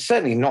I'm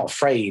certainly not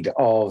afraid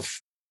of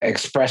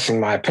expressing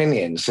my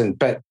opinions.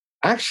 But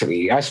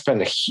actually, I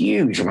spend a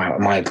huge amount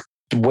of my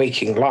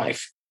waking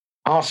life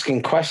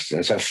asking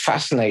questions of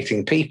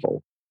fascinating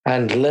people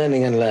and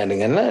learning and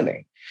learning and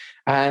learning.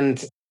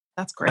 And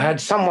that's great. I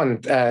had someone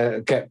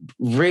get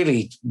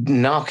really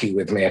narky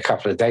with me a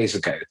couple of days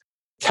ago,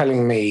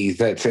 telling me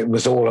that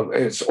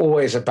it's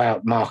always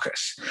about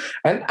Marcus.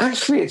 And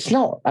actually, it's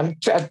not.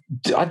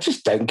 I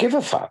just don't give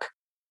a fuck.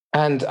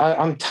 And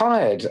I'm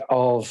tired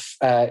of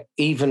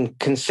even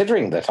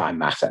considering that I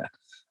matter.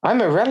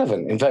 I'm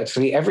irrelevant in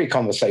virtually every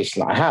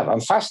conversation that I have.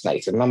 I'm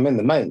fascinated and I'm in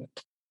the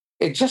moment.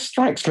 It just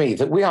strikes me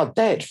that we are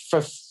dead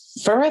for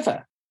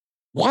forever.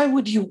 Why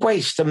would you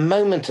waste a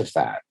moment of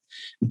that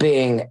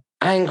being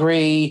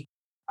angry,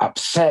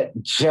 upset,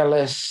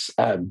 jealous,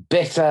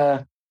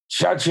 bitter,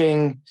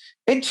 judging?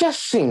 It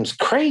just seems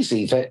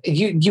crazy that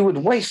you would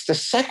waste a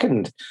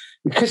second,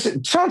 because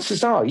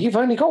chances are you've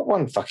only got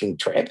one fucking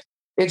trip.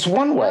 It's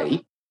one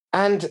way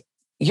and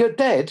you're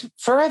dead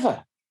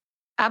forever.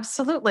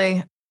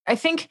 Absolutely.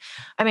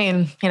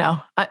 I'm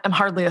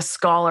hardly a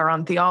scholar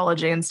on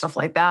theology and stuff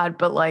like that,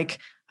 but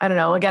I don't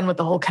know, again, with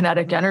the whole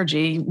kinetic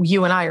energy,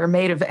 you and I are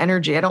made of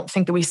energy. I don't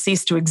think that we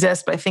cease to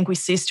exist, but I think we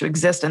cease to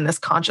exist in this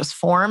conscious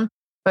form.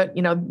 But,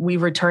 we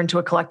return to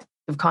a collective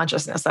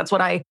consciousness. That's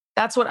what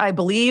I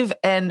believe.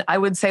 And I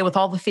would say with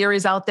all the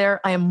theories out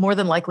there, I am more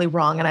than likely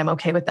wrong. And I'm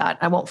okay with that.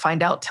 I won't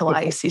find out till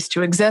I cease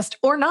to exist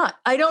or not.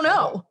 I don't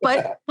know,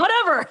 but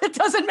whatever, it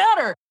doesn't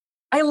matter.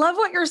 I love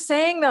what you're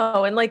saying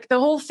though. And the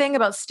whole thing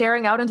about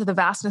staring out into the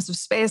vastness of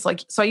space.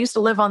 So I used to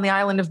live on the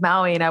island of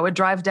Maui, and I would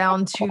drive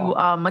down to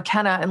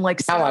Makena and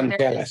sit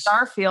there in the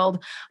star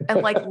field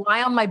and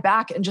lie on my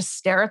back and just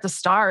stare at the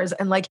stars.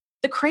 And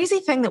the crazy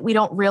thing that we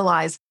don't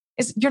realize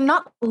is you're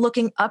not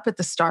looking up at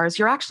the stars.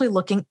 You're actually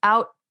looking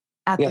out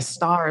at the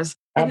stars.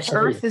 And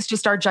Absolutely. Earth is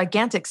just our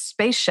gigantic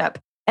spaceship.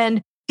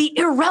 And the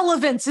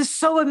irrelevance is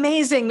so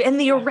amazing, and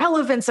the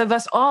irrelevance of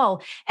us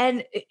all.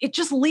 And it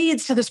just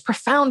leads to this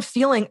profound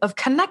feeling of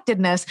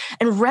connectedness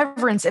and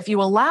reverence if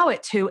you allow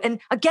it to. And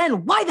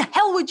again, why the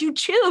hell would you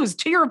choose,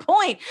 to your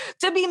point,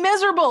 to be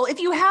miserable if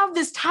you have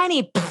this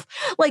tiny,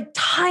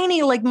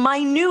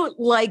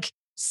 minute,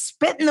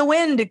 spit in the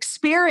wind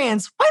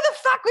experience? Why the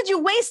fuck would you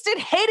waste it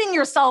hating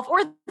yourself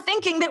or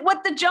thinking that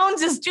what the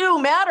Joneses do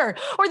matter,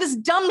 or this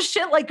dumb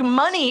shit like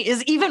money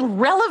is even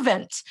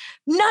relevant?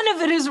 None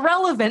of it is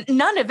relevant.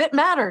 None of it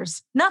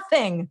matters.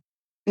 Nothing.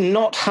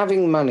 Not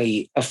having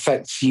money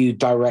affects you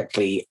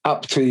directly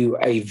up to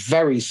a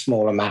very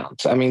small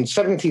amount. I mean,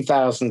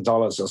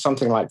 $70,000 or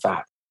something like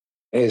that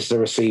is the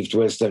received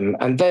wisdom.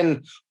 And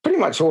then pretty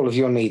much all of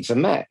your needs are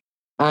met.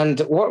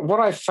 And what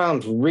I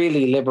found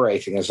really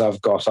liberating as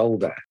I've got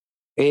older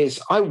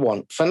is I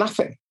want for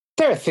nothing.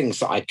 There are things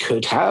that I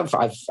could have.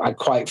 I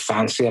quite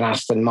fancy an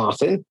Aston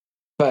Martin,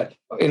 but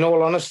in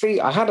all honesty,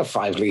 I had a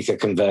 5-litre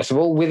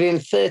convertible. Within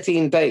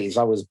 13 days,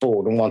 I was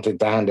bored and wanted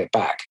to hand it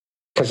back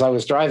because I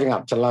was driving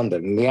up to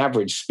London, and the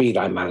average speed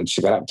I managed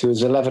to get up to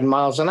is 11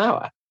 miles an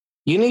hour.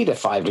 You need a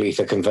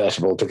 5-litre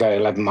convertible to go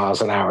 11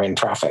 miles an hour in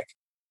traffic.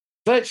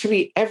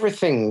 Virtually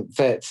everything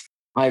that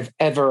I've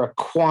ever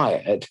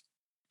acquired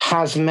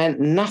has meant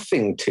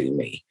nothing to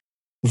me.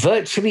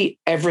 Virtually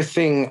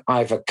everything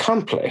I've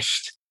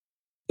accomplished,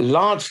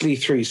 largely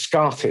through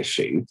scar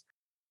tissue,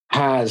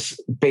 has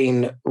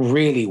been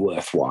really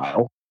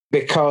worthwhile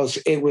because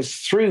it was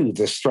through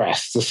the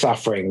stress, the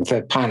suffering,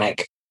 the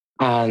panic,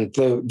 and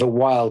the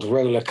wild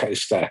roller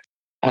coaster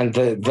and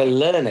the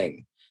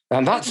learning.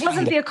 And it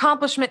wasn't the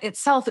accomplishment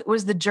itself, it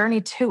was the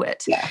journey to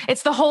it. Yeah.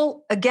 It's the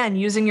whole, again,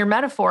 using your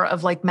metaphor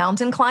of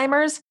mountain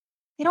climbers.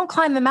 They don't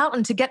climb the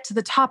mountain to get to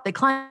the top. They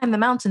climb the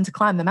mountain to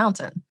climb the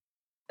mountain.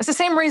 It's the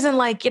same reason,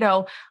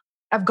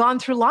 I've gone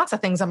through lots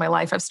of things in my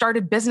life. I've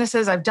started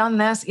businesses. I've done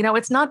this.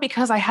 It's not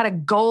because I had a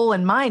goal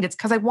in mind. It's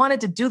because I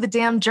wanted to do the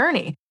damn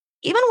journey.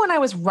 Even when I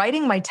was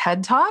writing my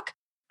TED Talk,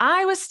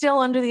 I was still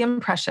under the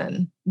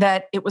impression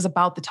that it was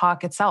about the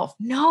talk itself.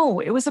 No,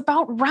 it was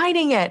about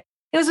writing it.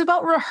 It was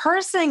about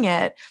rehearsing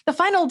it. The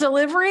final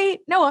delivery,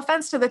 no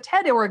offense to the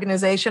TED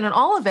organization and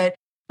all of it,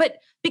 but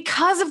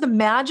because of the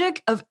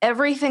magic of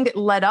everything that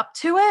led up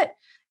to it,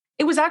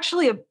 it was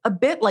actually a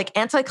bit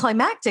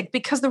anticlimactic,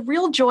 because the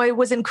real joy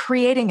was in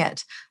creating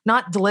it,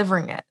 not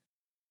delivering it.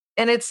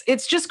 And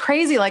it's just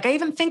crazy. I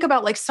even think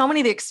about so many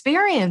of the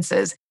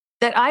experiences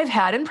that I've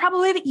had, and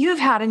probably that you've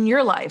had in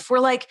your life,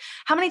 where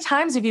how many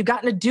times have you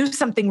gotten to do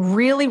something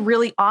really,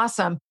 really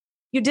awesome?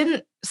 You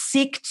didn't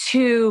seek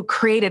to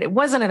create it. It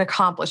wasn't an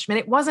accomplishment.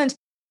 It wasn't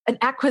an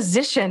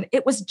acquisition.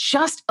 It was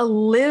just a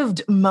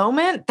lived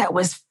moment that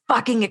was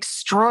fucking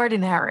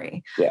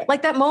extraordinary. Yeah.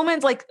 Like that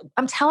moment, like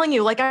I'm telling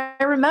you, like I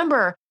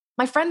remember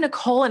my friend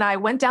Nicole and I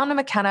went down to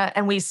McKenna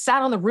and we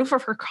sat on the roof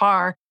of her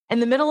car in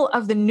the middle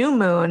of the new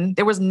moon.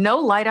 There was no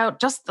light out,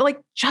 just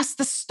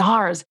the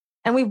stars.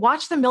 And we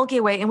watched the Milky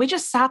Way and we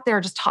just sat there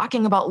just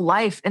talking about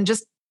life and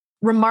just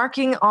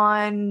remarking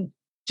on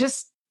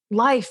just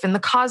life and the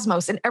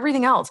cosmos and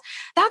everything else.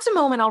 That's a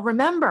moment I'll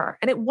remember.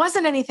 And it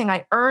wasn't anything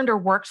I earned or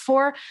worked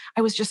for.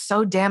 I was just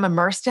so damn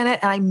immersed in it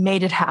and I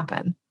made it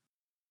happen.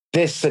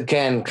 This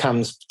again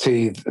comes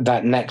to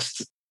that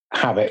next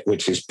habit,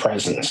 which is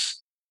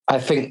presence. I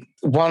think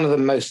one of the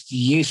most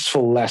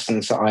useful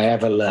lessons that I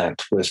ever learned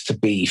was to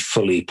be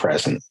fully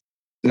present.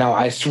 Now,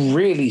 I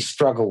really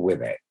struggle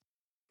with it.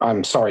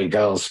 I'm sorry,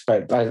 girls,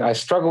 but I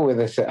struggle with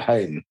it at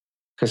home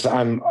because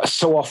I'm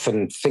so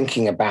often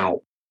thinking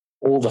about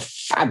all the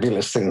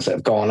fabulous things that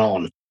have gone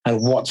on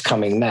and what's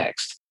coming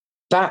next.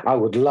 That I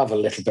would love a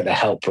little bit of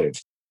help with,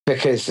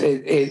 because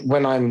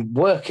when I'm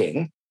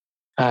working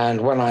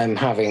and when I'm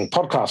having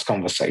podcast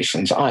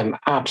conversations, I'm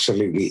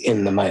absolutely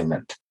in the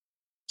moment.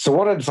 So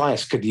what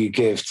advice could you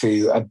give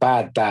to a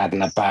bad dad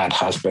and a bad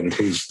husband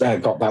who's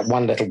got that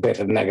one little bit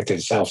of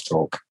negative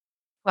self-talk?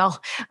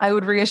 Well, I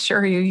would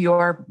reassure you,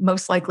 you're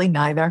most likely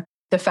neither.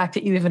 The fact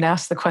that you even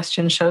asked the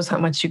question shows how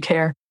much you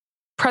care.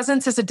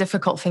 Presence is a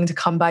difficult thing to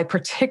come by,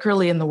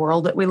 particularly in the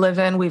world that we live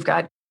in. We've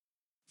got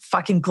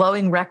fucking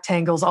glowing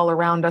rectangles all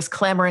around us,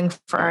 clamoring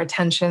for our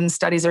attention.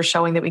 Studies are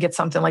showing that we get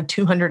something like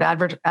 200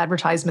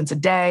 advertisements a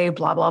day,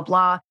 blah, blah,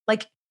 blah.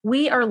 Like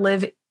we are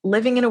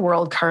living in a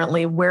world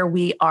currently where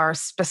we are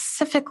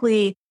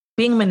specifically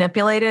being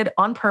manipulated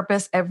on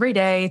purpose every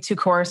day to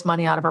coerce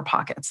money out of our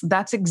pockets.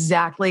 That's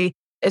exactly,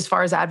 as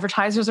far as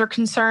advertisers are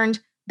concerned,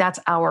 that's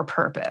our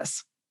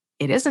purpose.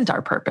 It isn't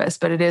our purpose,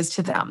 but it is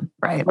to them,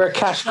 right? We're a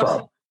cash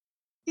crop.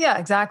 Yeah,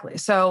 exactly.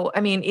 So,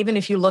 I mean, even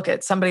if you look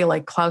at somebody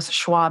like Klaus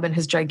Schwab and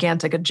his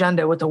gigantic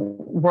agenda with the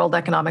World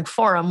Economic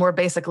Forum, we're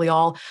basically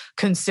all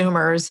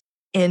consumers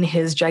in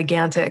his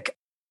gigantic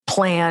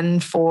plan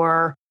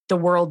for the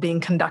world being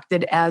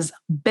conducted as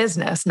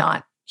business,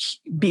 not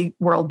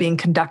world being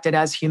conducted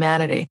as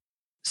humanity.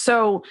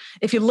 So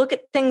if you look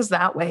at things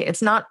that way,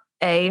 it's not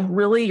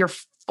really your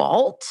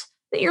fault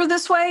that you're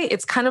this way.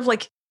 It's kind of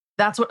like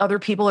that's what other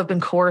people have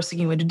been coercing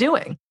you into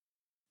doing.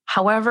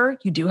 However,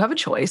 you do have a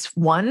choice.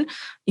 One,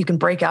 you can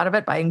break out of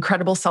it by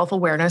incredible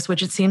self-awareness,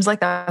 which it seems like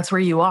that's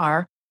where you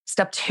are.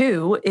 Step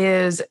two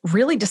is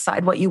really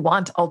decide what you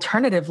want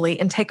alternatively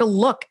and take a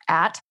look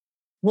at,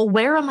 well,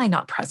 where am I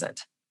not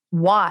present?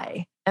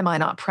 Why am I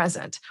not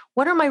present?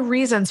 What are my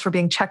reasons for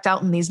being checked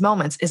out in these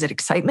moments? Is it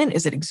excitement?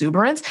 Is it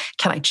exuberance?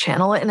 Can I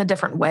channel it in a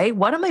different way?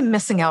 What am I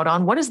missing out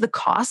on? What is the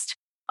cost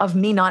of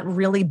me not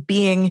really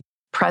being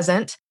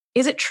present?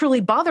 Is it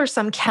truly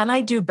bothersome? Can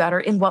I do better?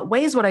 In what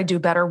ways would I do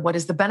better? What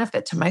is the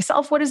benefit to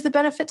myself? What is the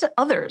benefit to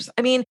others?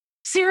 I mean,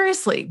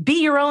 seriously,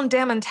 be your own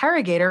damn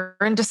interrogator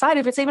and decide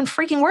if it's even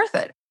freaking worth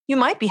it. You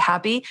might be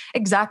happy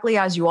exactly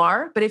as you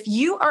are, but if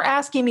you are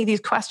asking me these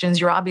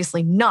questions, you're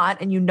obviously not,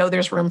 and you know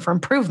there's room for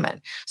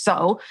improvement.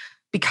 So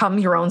become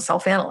your own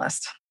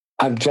self-analyst.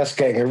 I'm just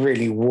getting a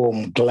really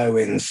warm glow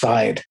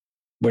inside,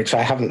 which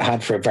I haven't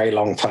had for a very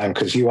long time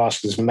because you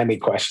ask as many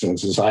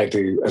questions as I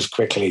do as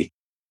quickly.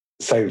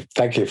 So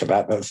thank you for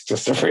that. That's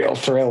just a real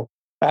thrill.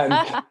 And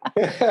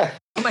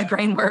my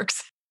brain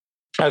works.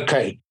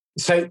 Okay.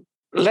 So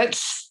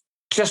let's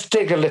just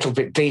dig a little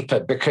bit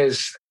deeper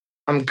because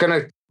I'm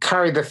going to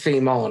carry the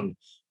theme on.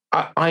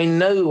 I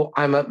know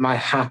I'm at my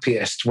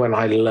happiest when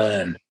I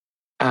learn.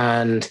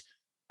 And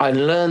I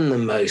learn the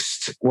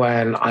most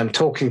when I'm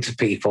talking to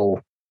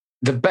people.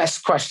 The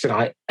best question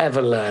I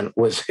ever learned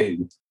was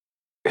who?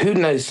 Who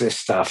knows this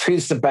stuff?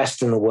 Who's the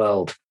best in the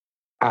world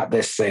at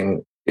this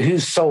thing?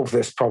 Who's solved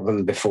this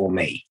problem before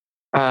me?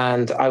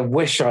 And I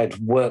wish I'd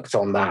worked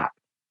on that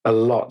a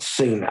lot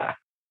sooner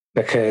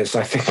because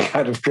I think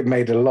I'd have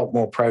made a lot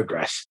more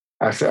progress,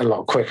 a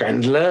lot quicker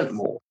and learned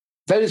more.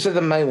 Those are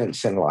the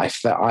moments in life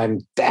that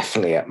I'm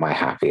definitely at my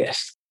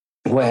happiest.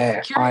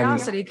 Where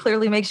curiosity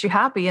clearly makes you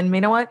happy. And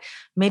you know what?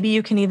 Maybe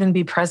you can even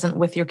be present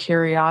with your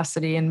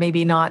curiosity and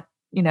maybe not,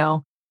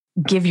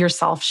 give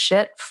yourself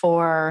shit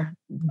for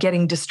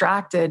getting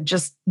distracted.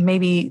 Just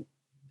maybe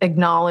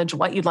acknowledge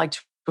what you'd like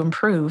to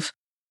improve,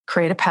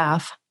 create a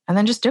path, and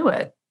then just do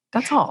it.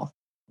 That's all.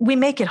 We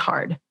make it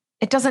hard.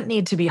 It doesn't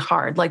need to be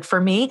hard. Like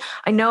for me,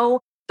 I know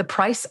the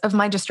price of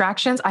my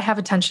distractions. I have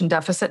attention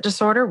deficit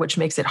disorder, which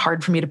makes it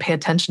hard for me to pay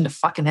attention to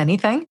fucking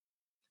anything,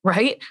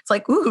 right? It's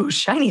like, ooh,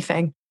 shiny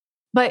thing.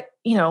 But,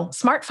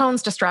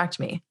 smartphones distract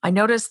me. I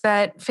notice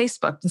that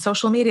Facebook and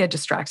social media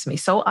distracts me.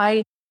 So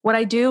what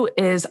I do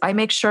is I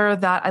make sure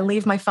that I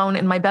leave my phone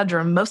in my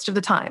bedroom most of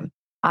the time.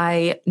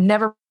 I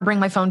never bring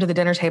my phone to the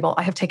dinner table.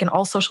 I have taken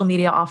all social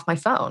media off my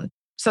phone.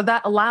 So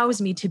that allows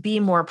me to be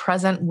more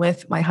present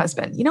with my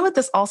husband. You know what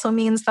this also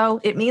means, though?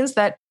 It means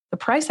that the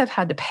price I've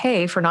had to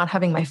pay for not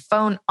having my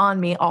phone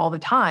on me all the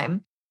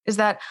time is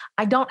that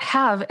I don't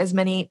have as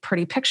many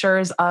pretty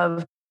pictures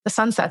of the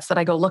sunsets that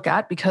I go look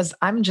at because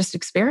I'm just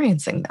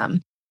experiencing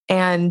them.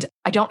 And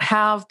I don't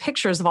have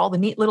pictures of all the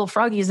neat little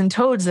froggies and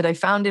toads that I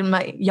found in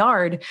my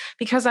yard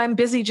because I'm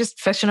busy just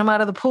fishing them out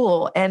of the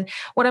pool. And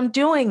what I'm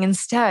doing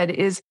instead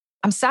is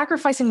I'm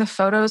sacrificing the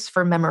photos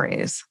for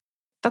memories.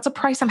 That's a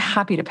price I'm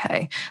happy to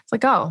pay. It's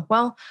like, oh,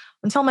 well,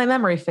 until my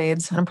memory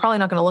fades, and I'm probably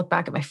not going to look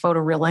back at my photo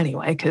reel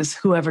anyway, because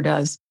whoever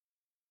does,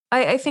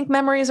 I think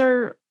memories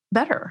are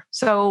better.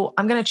 So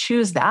I'm going to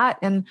choose that.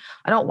 And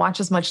I don't watch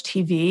as much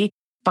TV,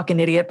 fucking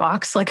idiot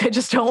box. Like I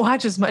just don't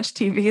watch as much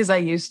TV as I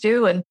used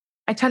to. And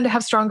I tend to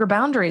have stronger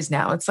boundaries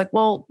now. It's like,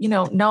 well,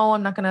 no,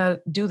 I'm not going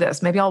to do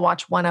this. Maybe I'll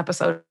watch one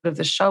episode of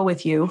the show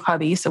with you,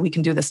 hubby, so we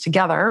can do this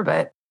together.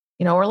 But,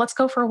 or let's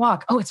go for a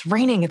walk. Oh, it's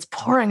raining. It's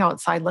pouring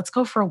outside. Let's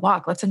go for a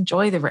walk. Let's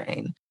enjoy the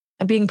rain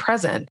and being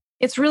present.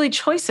 It's really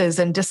choices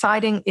and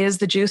deciding, is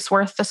the juice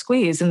worth the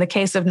squeeze? In the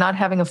case of not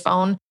having a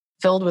phone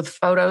filled with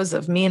photos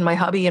of me and my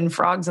hubby and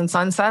frogs and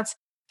sunsets,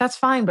 that's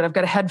fine, but I've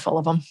got a head full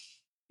of them.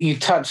 You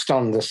touched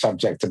on the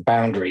subject of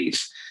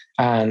boundaries,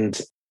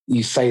 and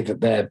you say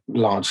that they're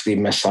largely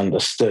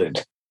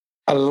misunderstood.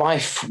 A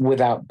life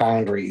without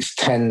boundaries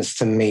tends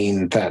to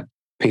mean that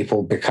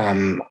people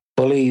become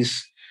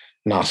bullies,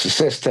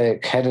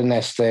 narcissistic,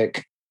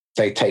 hedonistic,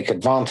 they take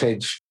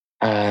advantage,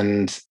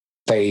 and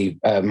they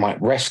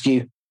might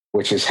rescue,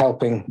 which is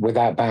helping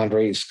without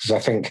boundaries, because I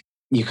think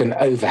you can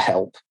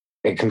overhelp.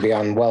 It can be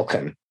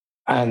unwelcome.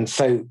 And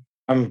so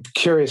I'm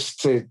curious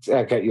to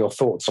get your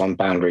thoughts on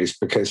boundaries,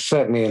 because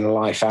certainly in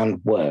life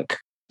and work,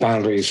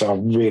 boundaries are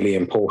really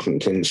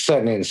important. And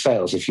certainly in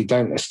sales, if you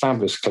don't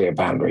establish clear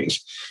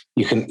boundaries,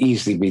 you can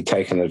easily be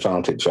taken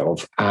advantage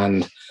of.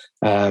 And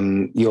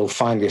you'll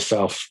find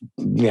yourself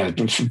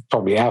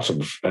probably out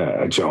of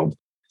a job.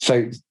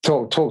 So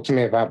talk to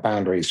me about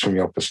boundaries from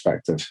your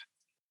perspective.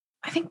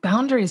 I think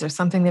boundaries are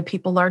something that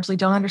people largely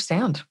don't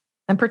understand.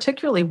 And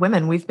particularly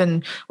women, we've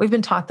been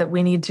taught that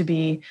we need to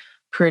be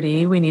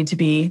pretty, we need to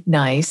be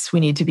nice, we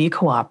need to be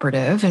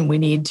cooperative, and we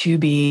need to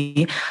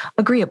be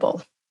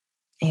agreeable.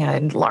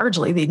 And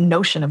largely the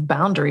notion of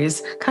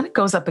boundaries kind of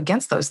goes up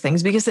against those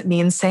things because it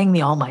means saying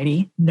the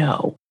almighty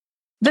no.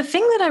 The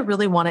thing that I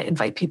really want to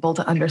invite people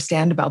to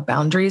understand about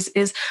boundaries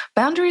is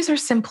boundaries are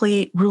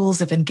simply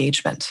rules of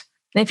engagement.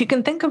 And if you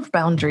can think of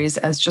boundaries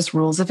as just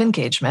rules of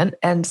engagement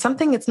and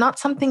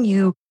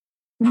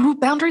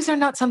boundaries are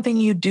not something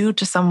you do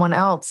to someone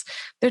else.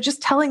 They're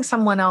just telling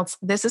someone else,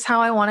 this is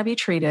how I want to be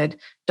treated.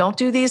 Don't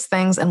do these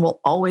things and we'll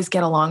always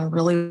get along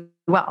really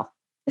well.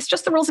 It's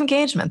just the rules of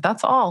engagement.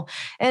 That's all.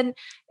 And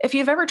if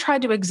you've ever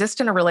tried to exist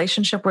in a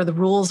relationship where the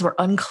rules were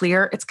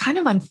unclear, it's kind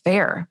of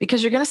unfair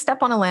because you're going to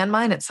step on a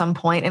landmine at some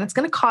point and it's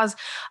going to cause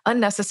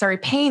unnecessary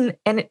pain.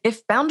 And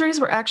if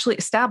boundaries were actually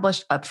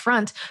established up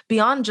front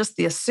beyond just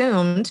the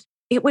assumed,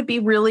 it would be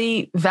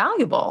really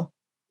valuable,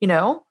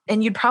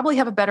 and you'd probably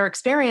have a better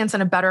experience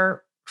and a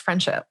better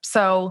friendship.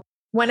 So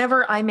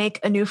whenever I make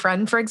a new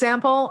friend, for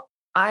example,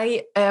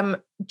 I am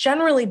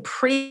generally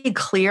pretty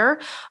clear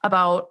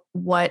about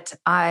what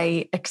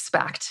I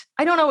expect.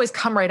 I don't always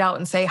come right out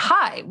and say,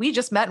 hi, we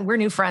just met and we're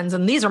new friends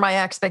and these are my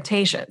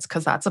expectations,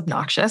 because that's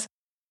obnoxious.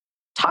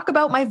 Talk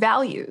about my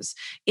values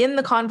in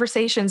the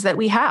conversations that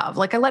we have.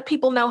 Like I let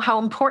people know how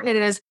important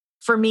it is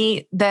for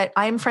me that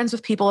I am friends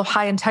with people of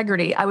high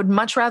integrity. I would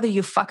much rather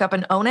you fuck up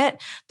and own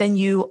it than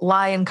you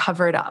lie and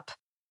cover it up.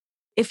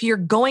 If you're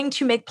going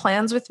to make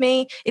plans with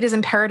me, it is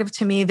imperative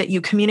to me that you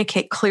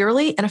communicate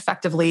clearly and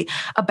effectively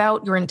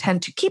about your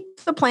intent to keep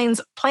the plans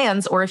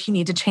or if you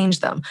need to change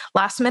them.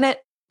 Last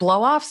minute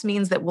blow-offs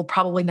means that we'll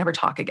probably never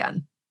talk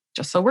again,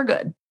 just so we're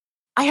good.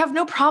 I have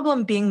no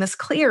problem being this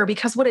clear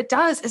because what it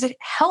does is it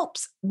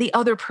helps the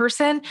other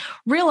person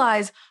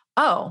realize,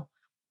 oh,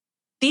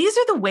 these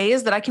are the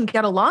ways that I can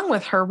get along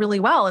with her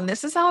really well. And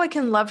this is how I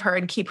can love her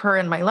and keep her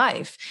in my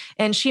life.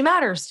 And she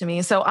matters to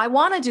me. So I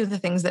want to do the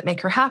things that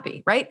make her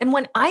happy, right? And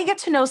when I get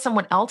to know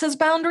someone else's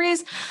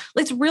boundaries,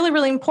 it's really,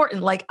 really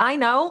important. Like I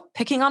know,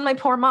 picking on my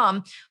poor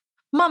mom,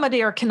 Mama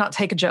dear cannot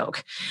take a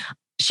joke.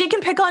 She can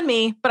pick on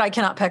me, but I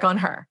cannot pick on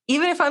her,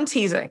 even if I'm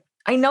teasing.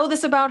 I know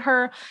this about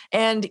her.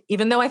 And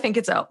even though I think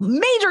it's a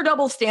major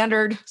double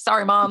standard,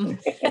 sorry, Mom,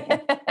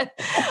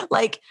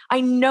 like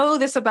I know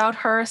this about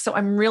her. So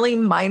I'm really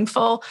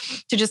mindful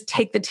to just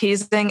take the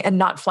teasing and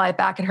not fly it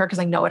back at her because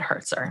I know it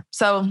hurts her.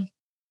 So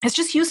it's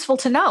just useful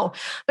to know.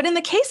 But in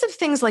the case of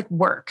things like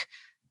work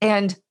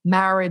and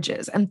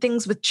marriages and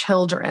things with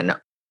children,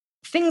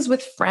 things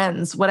with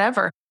friends,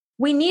 whatever,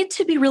 we need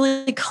to be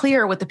really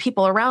clear with the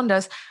people around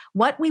us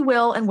what we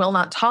will and will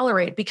not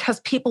tolerate, because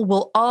people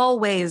will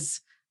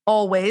always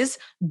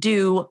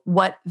do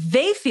what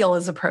they feel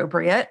is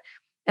appropriate.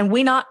 And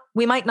we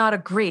might not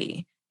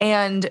agree.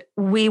 And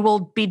we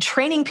will be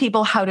training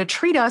people how to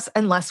treat us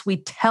unless we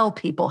tell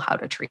people how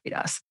to treat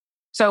us.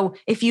 So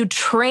if you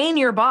train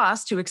your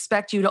boss to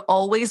expect you to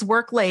always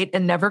work late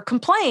and never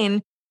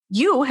complain,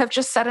 you have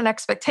just set an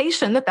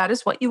expectation that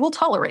is what you will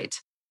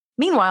tolerate.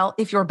 Meanwhile,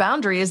 if your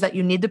boundary is that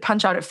you need to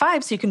punch out at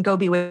 5 so you can go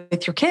be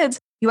with your kids,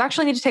 you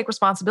actually need to take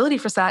responsibility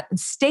for that and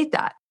state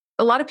that.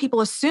 A lot of people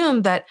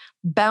assume that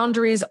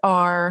boundaries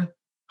are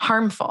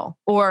harmful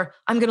or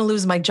I'm going to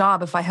lose my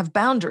job if I have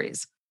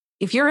boundaries.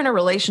 if you're in a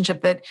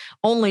relationship that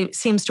only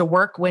seems to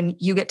work when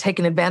you get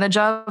taken advantage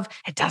of,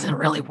 it doesn't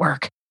really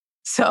work.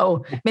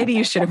 So maybe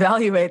you should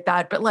evaluate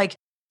that. But like,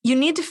 you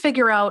need to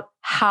figure out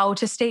how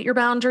to state your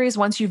boundaries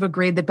once you've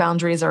agreed that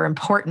boundaries are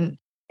important.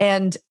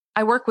 And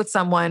I work with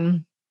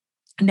someone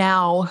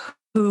now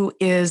who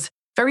is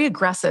very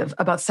aggressive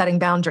about setting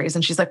boundaries.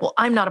 And she's like, well,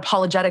 I'm not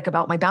apologetic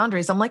about my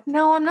boundaries. I'm like,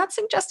 no, I'm not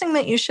suggesting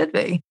that you should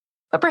be.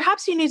 But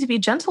perhaps you need to be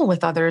gentle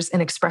with others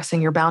in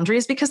expressing your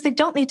boundaries because they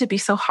don't need to be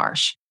so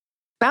harsh.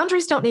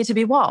 Boundaries don't need to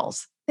be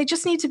walls. They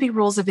just need to be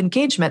rules of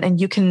engagement. And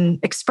you can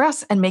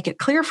express and make it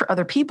clear for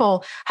other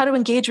people how to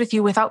engage with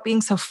you without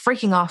being so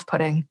freaking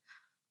off-putting.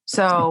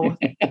 So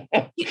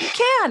you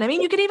can. I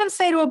mean, you could even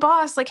say to a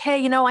boss, like,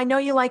 hey, I know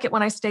you like it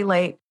when I stay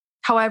late.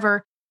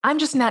 However, I'm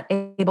just not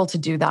able to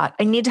do that.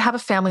 I need to have a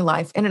family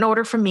life. And in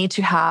order for me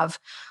to have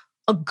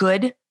a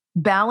good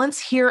balance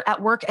here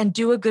at work and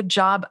do a good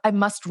job, I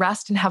must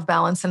rest and have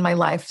balance in my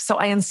life. So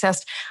I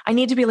insist, I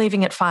need to be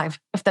leaving at 5.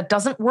 If that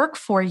doesn't work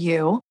for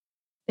you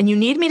and you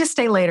need me to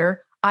stay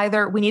later,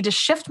 either we need to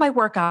shift my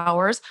work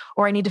hours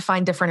or I need to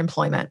find different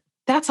employment.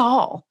 That's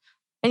all.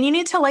 And you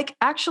need to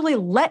actually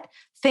let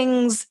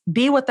things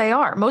be what they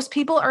are. Most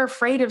people are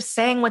afraid of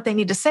saying what they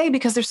need to say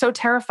because they're so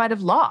terrified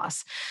of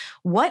loss.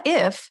 What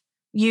if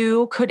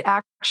you could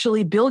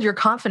actually build your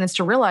confidence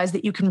to realize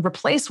that you can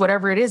replace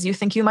whatever it is you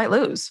think you might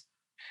lose?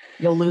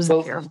 You'll lose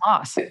the fear of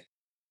loss.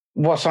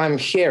 What I'm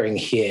hearing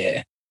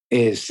here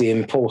is the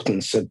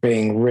importance of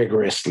being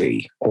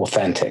rigorously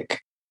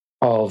authentic,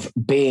 of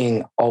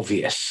being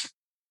obvious.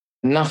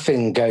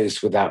 Nothing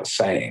goes without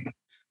saying.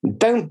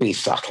 Don't be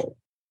subtle.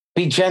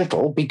 Be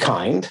gentle, be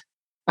kind,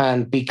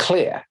 and be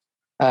clear.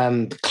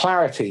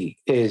 Clarity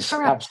is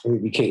Correct.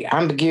 Absolutely key.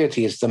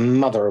 Ambiguity is the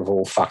mother of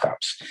all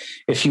fuck-ups.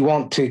 If you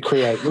want to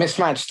create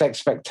mismatched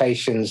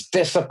expectations,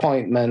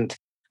 disappointment.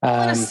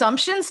 And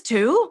assumptions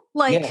too.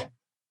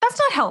 That's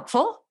not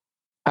helpful.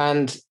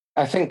 And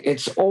I think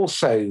it's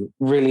also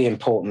really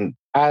important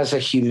as a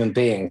human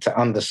being to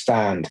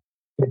understand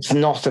it's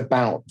not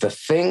about the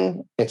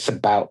thing, it's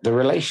about the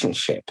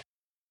relationship.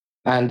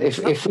 And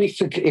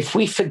if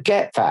we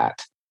forget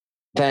that,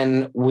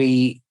 then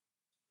we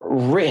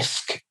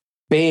risk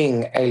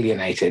being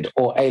alienated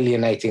or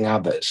alienating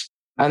others.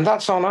 And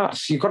that's on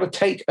us. You've got to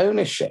take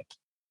ownership.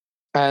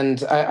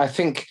 And I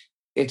think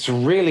it's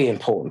really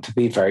important to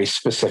be very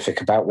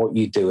specific about what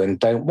you do and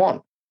don't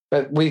want.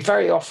 But we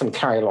very often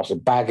carry a lot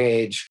of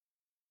baggage,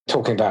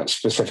 talking about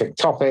specific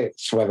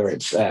topics, whether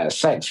it's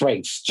sex,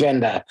 race,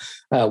 gender,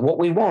 what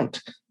we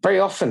want. Very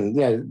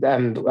often,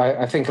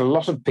 I think a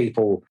lot of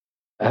people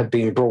have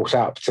been brought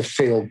up to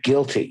feel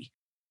guilty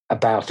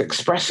about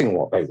expressing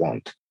what they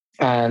want.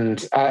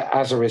 And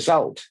as a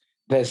result,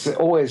 there's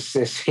always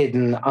this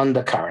hidden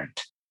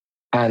undercurrent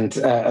and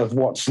of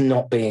what's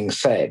not being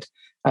said.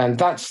 And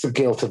that's the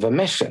guilt of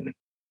omission.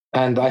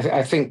 And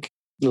I think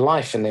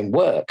life and in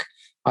work,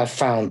 I've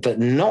found that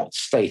not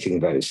stating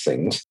those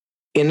things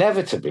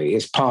inevitably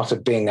is part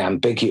of being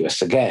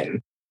ambiguous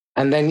again.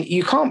 And then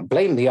you can't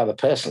blame the other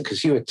person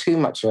because you are too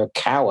much of a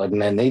coward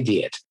and an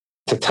idiot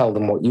to tell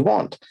them what you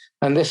want.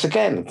 And this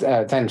again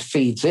then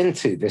feeds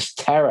into this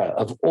terror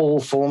of all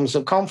forms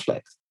of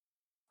conflict.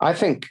 I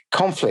think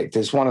conflict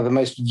is one of the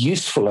most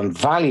useful and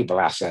valuable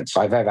assets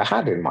I've ever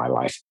had in my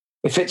life,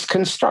 if it's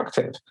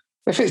constructive.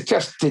 If it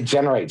just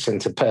degenerates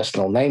into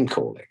personal name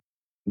calling,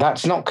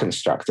 that's not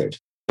constructive.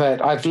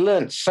 But I've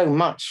learned so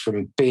much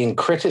from being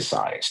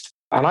criticized,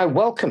 and I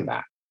welcome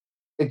that.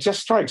 It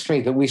just strikes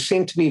me that we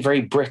seem to be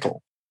very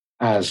brittle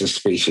as a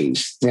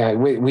species.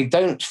 We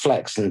don't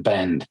flex and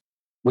bend.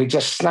 We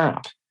just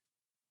snap.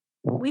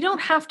 We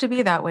don't have to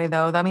be that way,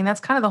 though. I mean,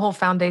 that's kind of the whole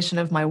foundation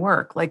of my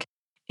work.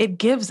 It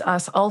gives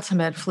us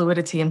ultimate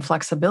fluidity and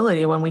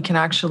flexibility when we can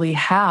actually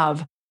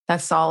have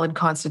that solid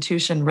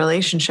constitution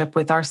relationship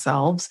with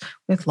ourselves,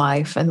 with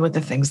life, and with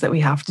the things that we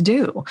have to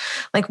do.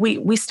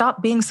 We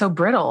stop being so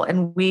brittle,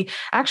 and we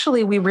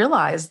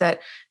realize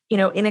that,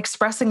 in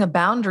expressing a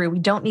boundary, we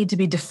don't need to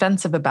be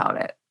defensive about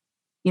it.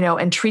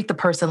 And treat the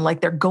person like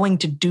they're going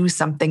to do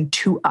something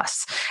to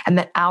us and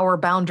that our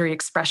boundary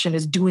expression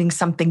is doing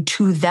something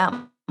to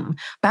them.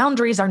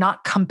 Boundaries are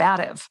not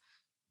combative.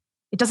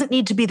 It doesn't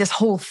need to be this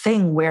whole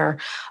thing where,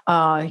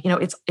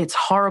 it's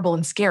horrible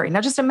and scary.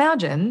 Now, just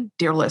imagine,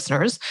 dear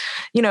listeners,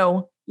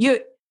 you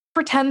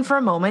pretend for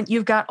a moment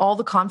you've got all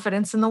the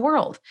confidence in the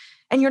world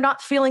and you're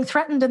not feeling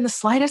threatened in the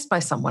slightest by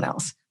someone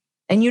else.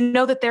 And you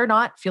know that they're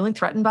not feeling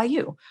threatened by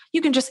you.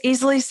 You can just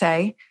easily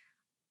say,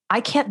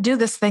 I can't do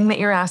this thing that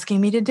you're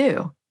asking me to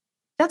do.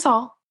 That's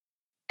all.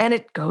 And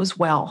it goes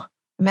well.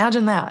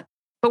 Imagine that.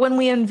 But when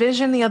we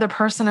envision the other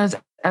person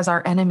as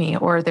our enemy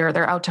or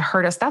they're out to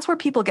hurt us, that's where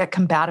people get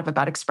combative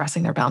about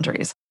expressing their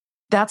boundaries.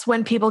 That's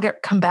when people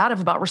get combative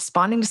about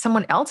responding to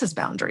someone else's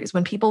boundaries,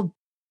 when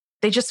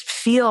they just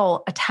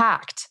feel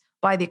attacked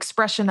by the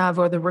expression of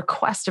or the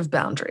request of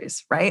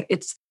boundaries, right?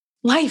 It's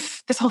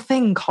life, this whole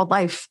thing called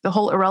life, the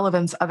whole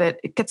irrelevance of it,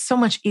 it gets so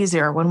much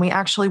easier when we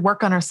actually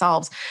work on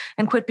ourselves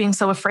and quit being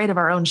so afraid of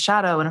our own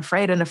shadow and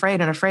afraid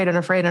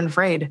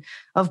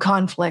of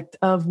conflict,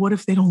 of what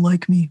if they don't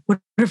like me? What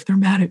if they're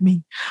mad at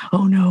me?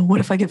 Oh no, what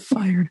if I get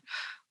fired?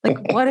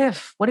 Like, what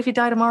if you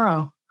die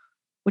tomorrow?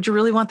 Would you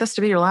really want this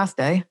to be your last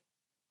day?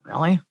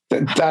 Really?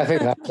 I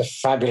think that's a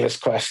fabulous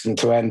question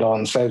to end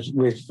on. So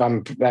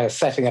I'm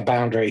setting a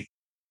boundary.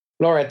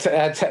 Laura,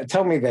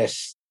 tell me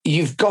this.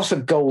 You've got a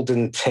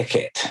golden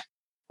ticket,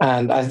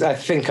 and I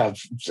think I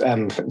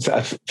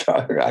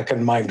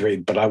can mind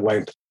read, but I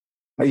won't.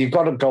 You've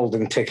got a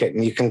golden ticket,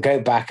 and you can go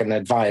back and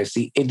advise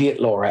the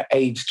idiot Laura,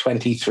 age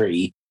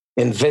 23,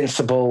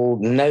 invincible,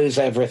 knows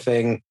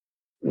everything.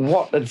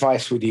 What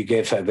advice would you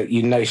give her that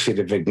you know she'd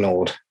have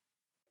ignored?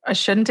 I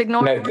shouldn't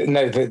ignore?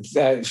 No,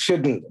 that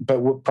shouldn't,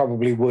 but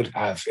probably would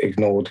have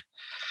ignored.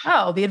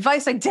 Oh, the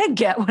advice I did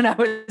get when I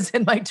was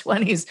in my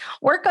 20s.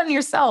 Work on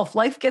yourself.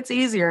 Life gets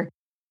easier.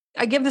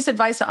 I give this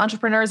advice to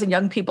entrepreneurs and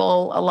young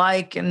people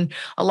alike and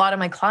a lot of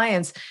my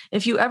clients.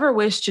 If you ever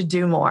wish to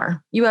do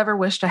more, you ever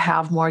wish to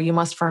have more, you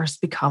must first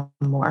become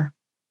more.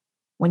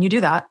 When you do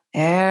that,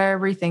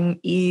 everything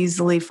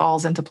easily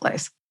falls into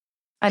place.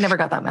 I never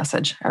got that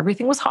message.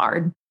 Everything was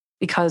hard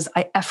because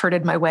I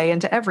efforted my way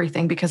into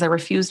everything because I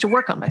refused to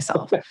work on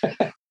myself.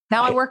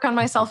 Now I work on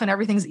myself and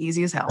everything's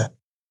easy as hell.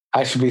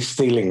 I should be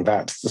stealing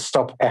that.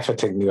 Stop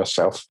efforting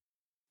yourself.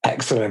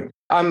 Excellent.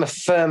 I'm a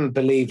firm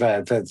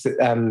believer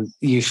that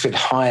you should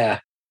hire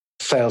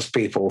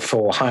salespeople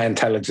for high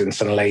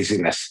intelligence and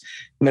laziness,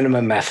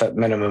 minimum effort,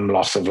 minimum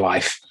loss of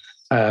life.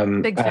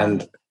 Big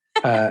fan.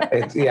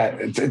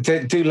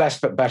 Do less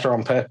but better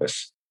on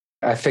purpose.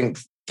 I think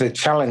the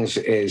challenge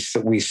is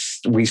that we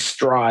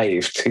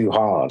strive too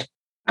hard,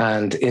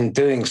 and in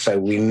doing so,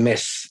 we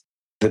miss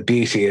the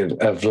beauty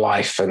of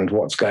life and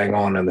what's going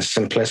on and the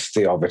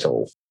simplicity of it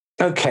all.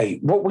 Okay,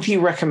 what would you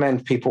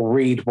recommend people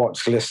read,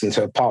 watch, listen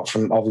to, apart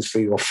from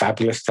obviously your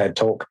fabulous TED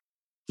Talk?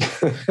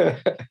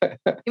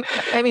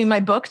 I mean, my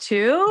book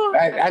too?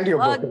 And your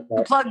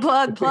book. Plug.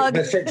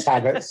 The 6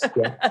 Habits.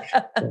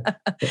 Yeah.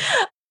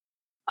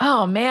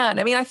 Oh man.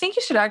 I mean, I think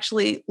you should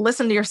actually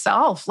listen to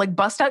yourself, like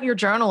bust out your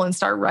journal and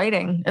start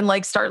writing and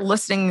like start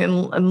listening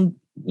and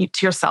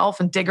to yourself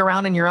and dig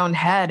around in your own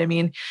head. I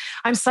mean,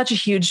 I'm such a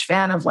huge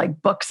fan of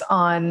like books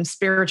on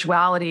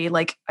spirituality.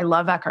 Like I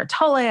love Eckhart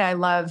Tolle. I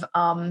love,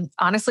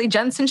 honestly,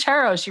 Jen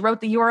Sincero. She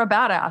wrote the You Are a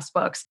Badass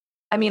books.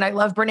 I mean, I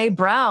love Brene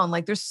Brown.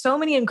 Like there's so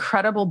many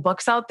incredible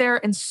books out there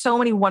and so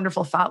many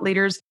wonderful thought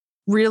leaders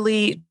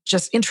really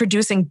just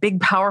introducing big,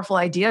 powerful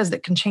ideas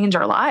that can change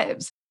our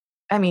lives.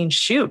 I mean,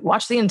 shoot,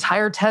 watch the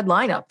entire TED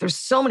lineup. There's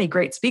so many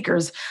great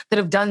speakers that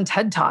have done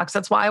TED Talks.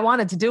 That's why I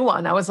wanted to do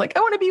one. I was like, I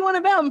want to be one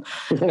of them.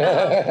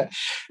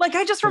 Like,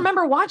 I just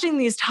remember watching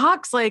these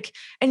talks, like,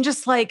 and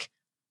just like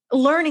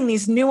learning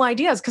these new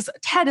ideas, because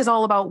TED is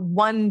all about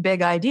one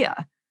big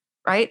idea,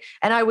 right?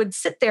 And I would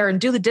sit there and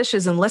do the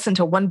dishes and listen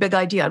to one big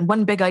idea and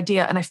one big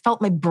idea. And I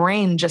felt my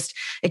brain just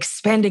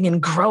expanding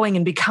and growing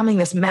and becoming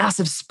this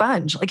massive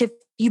sponge. Like if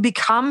you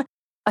become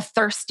a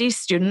thirsty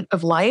student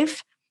of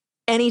life,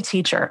 any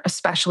teacher,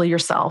 especially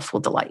yourself, will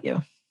delight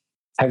you.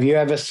 Have you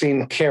ever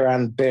seen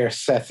Kiran Bir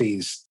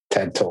Sethi's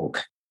TED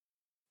Talk?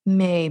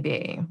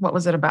 Maybe. What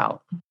was it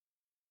about?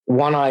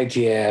 One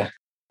idea,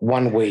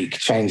 1 week,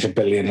 change 1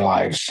 billion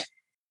lives.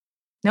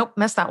 Nope,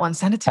 missed that one.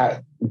 Send it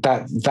to me.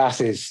 That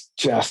is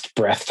just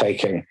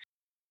breathtaking.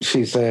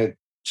 She's a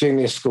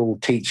junior school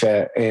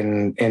teacher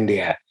in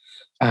India,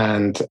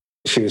 and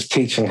she was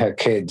teaching her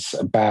kids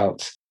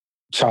about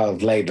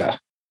child labor.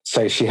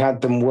 So she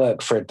had them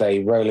work for a day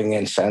rolling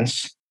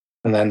incense.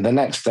 And then the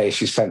next day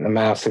she sent them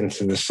out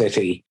into the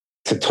city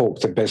to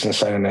talk to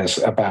business owners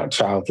about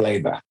child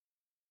labor.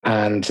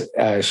 And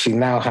she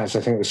now has,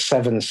 I think it was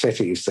 7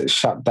 cities that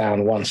shut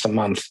down once a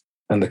month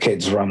and the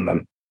kids run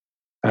them.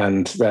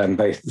 And then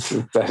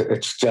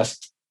it's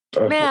just...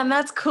 Man,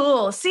 that's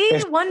cool. See,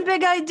 one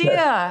big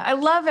idea. I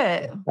love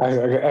it.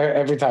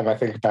 Every time I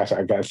think about it,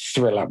 I get a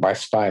thrill up my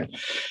spine.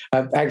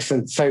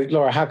 Excellent. So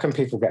Laura, how can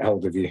people get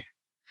hold of you?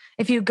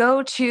 If you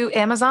go to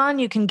Amazon,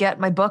 you can get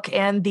my book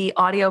and the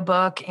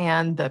audiobook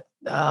and the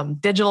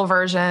digital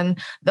version,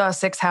 The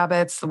 6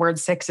 Habits. The word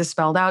 6 is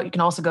spelled out. You can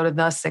also go to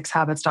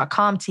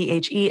the6habits.com,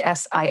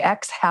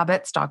 THESIX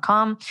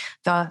habits.com,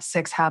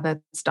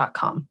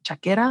 the6habits.com.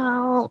 Check it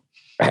out.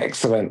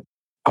 Excellent.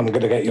 I'm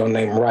going to get your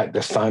name right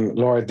this time.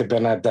 Laura Di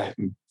Benedetto.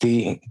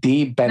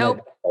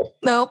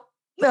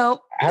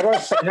 Nope. How do I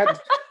say that?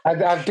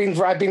 I've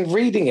been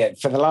reading it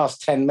for the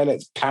last 10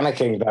 minutes,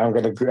 panicking that I'm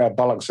going to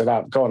bollocks it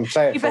up. Go on,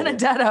 say it. Di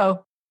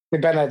Benedetto. Di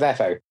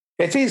Benedetto.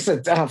 It is,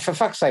 for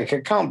fuck's sake,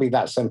 it can't be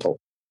that simple.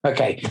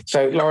 Okay,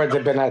 so Laura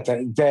de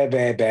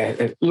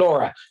Benetta,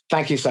 Laura,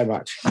 thank you so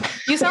much.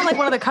 You sound like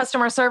one of the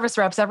customer service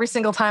reps every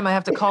single time I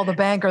have to call the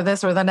bank or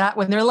this or that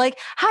when they're like,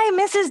 "Hi,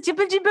 Mrs.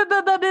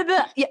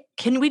 Yeah,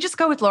 can we just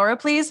go with Laura,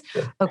 please?"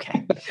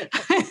 Okay.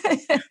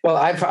 Well,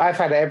 I've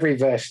had every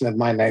version of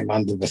my name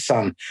under the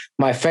sun.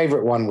 My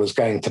favorite one was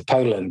going to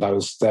Poland. I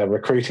was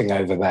recruiting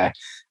over there,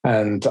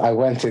 and I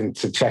went in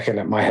to check in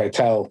at my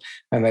hotel,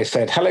 and they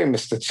said, "Hello,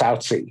 Mr.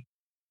 Tsautsy,"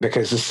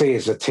 because the C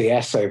is a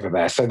TS over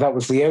there. So that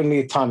was the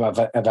only time I've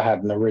ever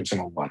had an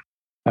original one.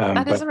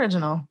 That is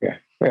original.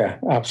 Yeah,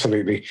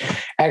 absolutely.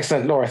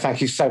 Excellent. Laura,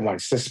 thank you so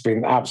much. This has been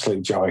an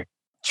absolute joy.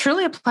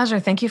 Truly a pleasure.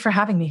 Thank you for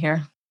having me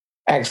here.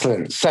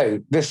 Excellent.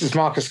 So this is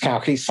Marcus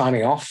Cauchi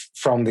signing off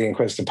from the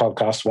Inquisitor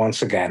podcast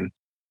once again.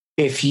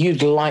 If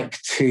you'd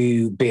like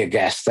to be a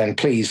guest, then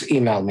please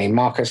email me,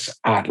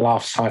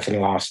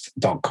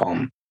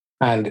 marcus@laughs-last.com.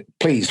 And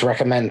please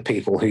recommend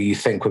people who you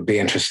think would be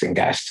interesting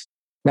guests.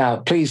 Now,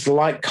 please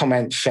like,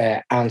 comment,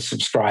 share, and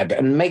subscribe.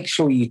 And make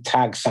sure you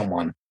tag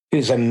someone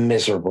who's a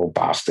miserable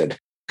bastard,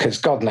 because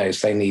God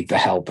knows they need the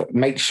help.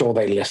 Make sure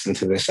they listen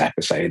to this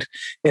episode.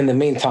 In the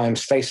meantime,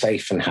 stay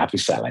safe and happy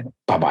selling.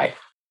 Bye-bye.